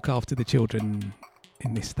things to look after the children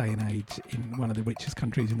in this day and age in one of the richest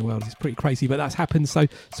countries in the world. It's pretty crazy, but that's happened. So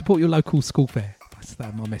support your local school fair. That's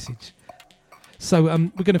my message. So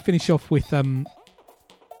we're going to finish off with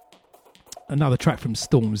another track from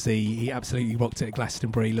Stormzy. He absolutely rocked it at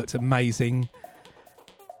Glastonbury. Looked amazing.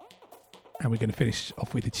 And we're going to finish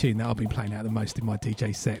off with a tune that I've been playing out the most in my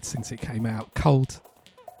DJ set since it came out. Cold.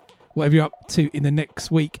 Whatever you're up to in the next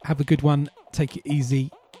week, have a good one. Take it easy.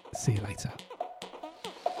 See you later.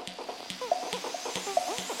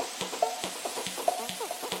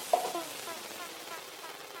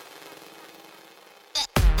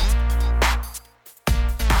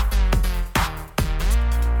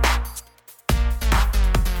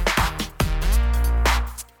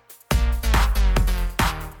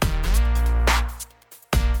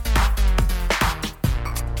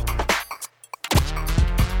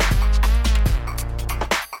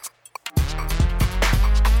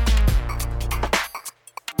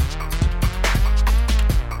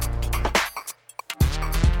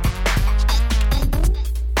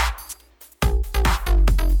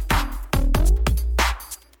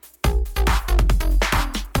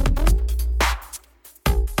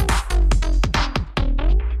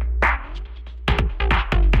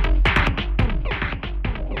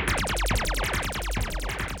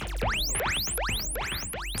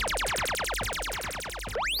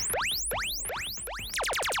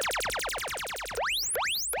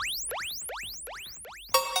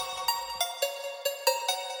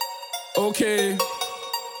 Okay.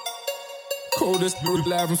 Coldest dude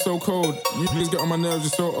alive, I'm so cold. You niggas get on my nerves,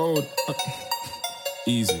 you're so old.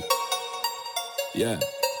 Easy. Yeah.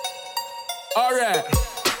 Alright.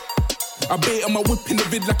 I bait on my whip in the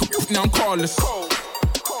vid like a poof, now I'm carless.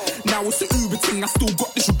 Now it's the Uber thing, I still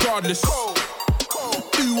got this regardless.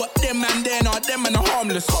 Do what them and then are them and are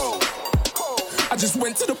harmless. I just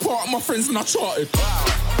went to the park with my friends and I charted.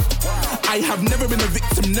 I have never been a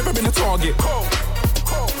victim, never been a target.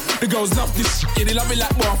 The girls love this shit, yeah, they love it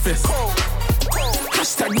like Barfest.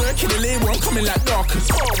 Hashtag murky the label, I'm coming like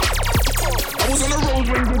Darkest. I was on a rose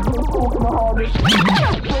ring, did you talk in my hardest.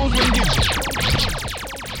 Rose ring, did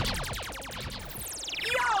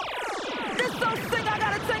This so sick, I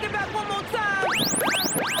gotta take it back one more time.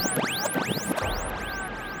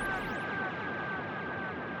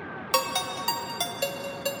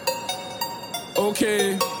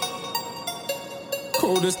 Okay.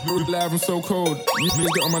 Coldest dude alive, I'm so cold. You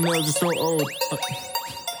niggas get on my nerves, you're so old.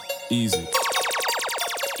 Easy.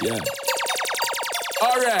 Yeah.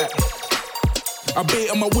 Alright. I bait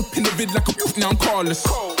on my whip in the vid like a poof, now I'm carless.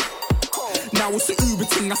 Now it's the Uber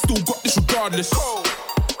thing, I still got this regardless.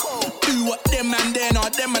 Do what them and then are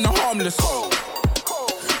them and are harmless.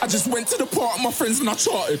 I just went to the park with my friends and I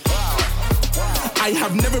charted. I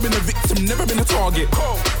have never been a victim, never been a target.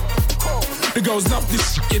 The girls love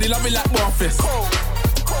this shit, yeah, they love it like Barfest.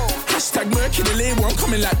 Hashtag murky the label, I'm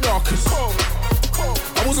coming like Darkest.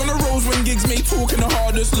 I was on the rose when gigs made talking the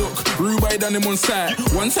hardest. Look, Rube, I done him on side.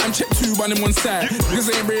 One time check two, on him on side.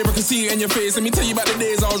 Niggas ain't brave, I can see it in your face. Let me tell you about the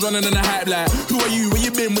days I was running in the hype like. Who are you, where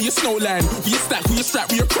you been, where you snowline? Where you stack, where you strap,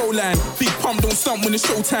 where you crow line? Big pump, don't stump when it's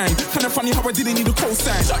showtime. Kinda funny how I didn't need a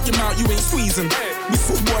cosign. Shut your mouth, you ain't squeezing. This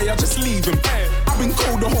is boy, I just leave him. I've been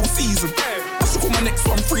cold the whole season. I should call my next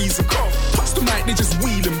one freezing. Touch the mic, they just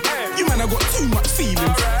wheel him. You man, I got too much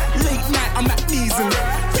feelings. Late night, I'm at Neeson.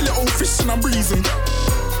 Fill it old fish and I'm breezing.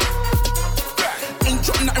 Ain't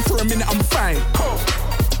dropped nothing for a minute, I'm fine.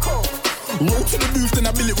 Roll to the booth, then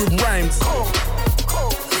I bill it with rhymes.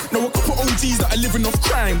 Know a couple OGs that are living off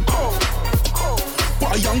crime.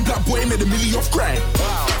 But a young black boy made $1 million off crime.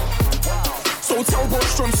 So tell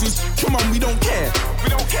Boris Johnson's, come on, we don't care. We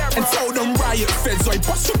don't care, bro. And tell them riot feds, I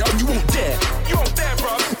bust you down, you won't dare. You won't dare,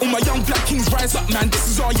 bro. All my young black kings rise up, man, this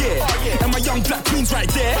is our year. And my young black queens right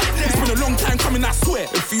there. It's been a long time coming, I swear.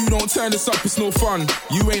 If you don't turn this up, it's no fun.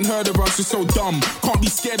 You ain't heard of us, you're so dumb. Can't be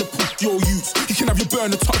scared of your youths. You can have your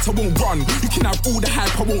burner tucked, I won't run. You can have all the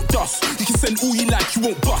hype, I won't dust. You can send all you like, you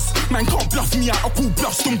won't bust. Man can't bluff me out, I'll call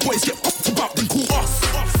bluffs. Them boys get fucked about, then call us.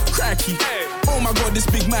 Cracky. Oh my god, this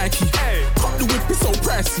big Mikey. Cut the whip, it's so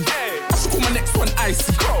pricey. I should call my next one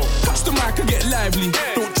icy. Touch the mic and get lively.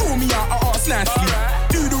 Don't draw me out, I ask nicely.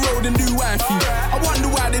 Do the road and do wifey. I wonder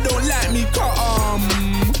why they don't like me. Cold.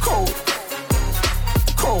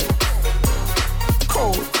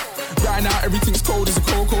 Right now everything's cold as a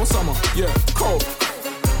cold summer. Yeah, cold.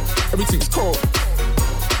 Everything's cold.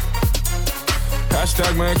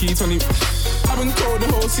 Hashtag Mikey 20. I've been cold the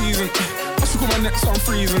whole season. I should call my next one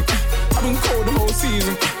freezing. I've been cold the whole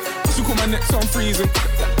season. I should call my next one freezing.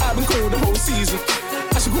 I've been cold the whole season.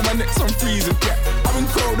 I should call my next one freezing. Yeah, I've been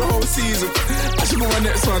cold the whole season. I should call my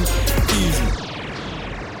next one easy.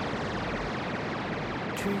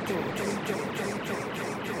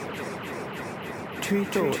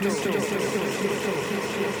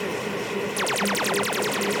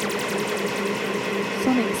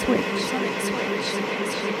 Sonic Switch.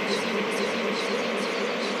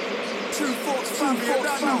 True Thoughts family, I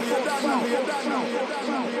don't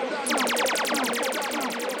know.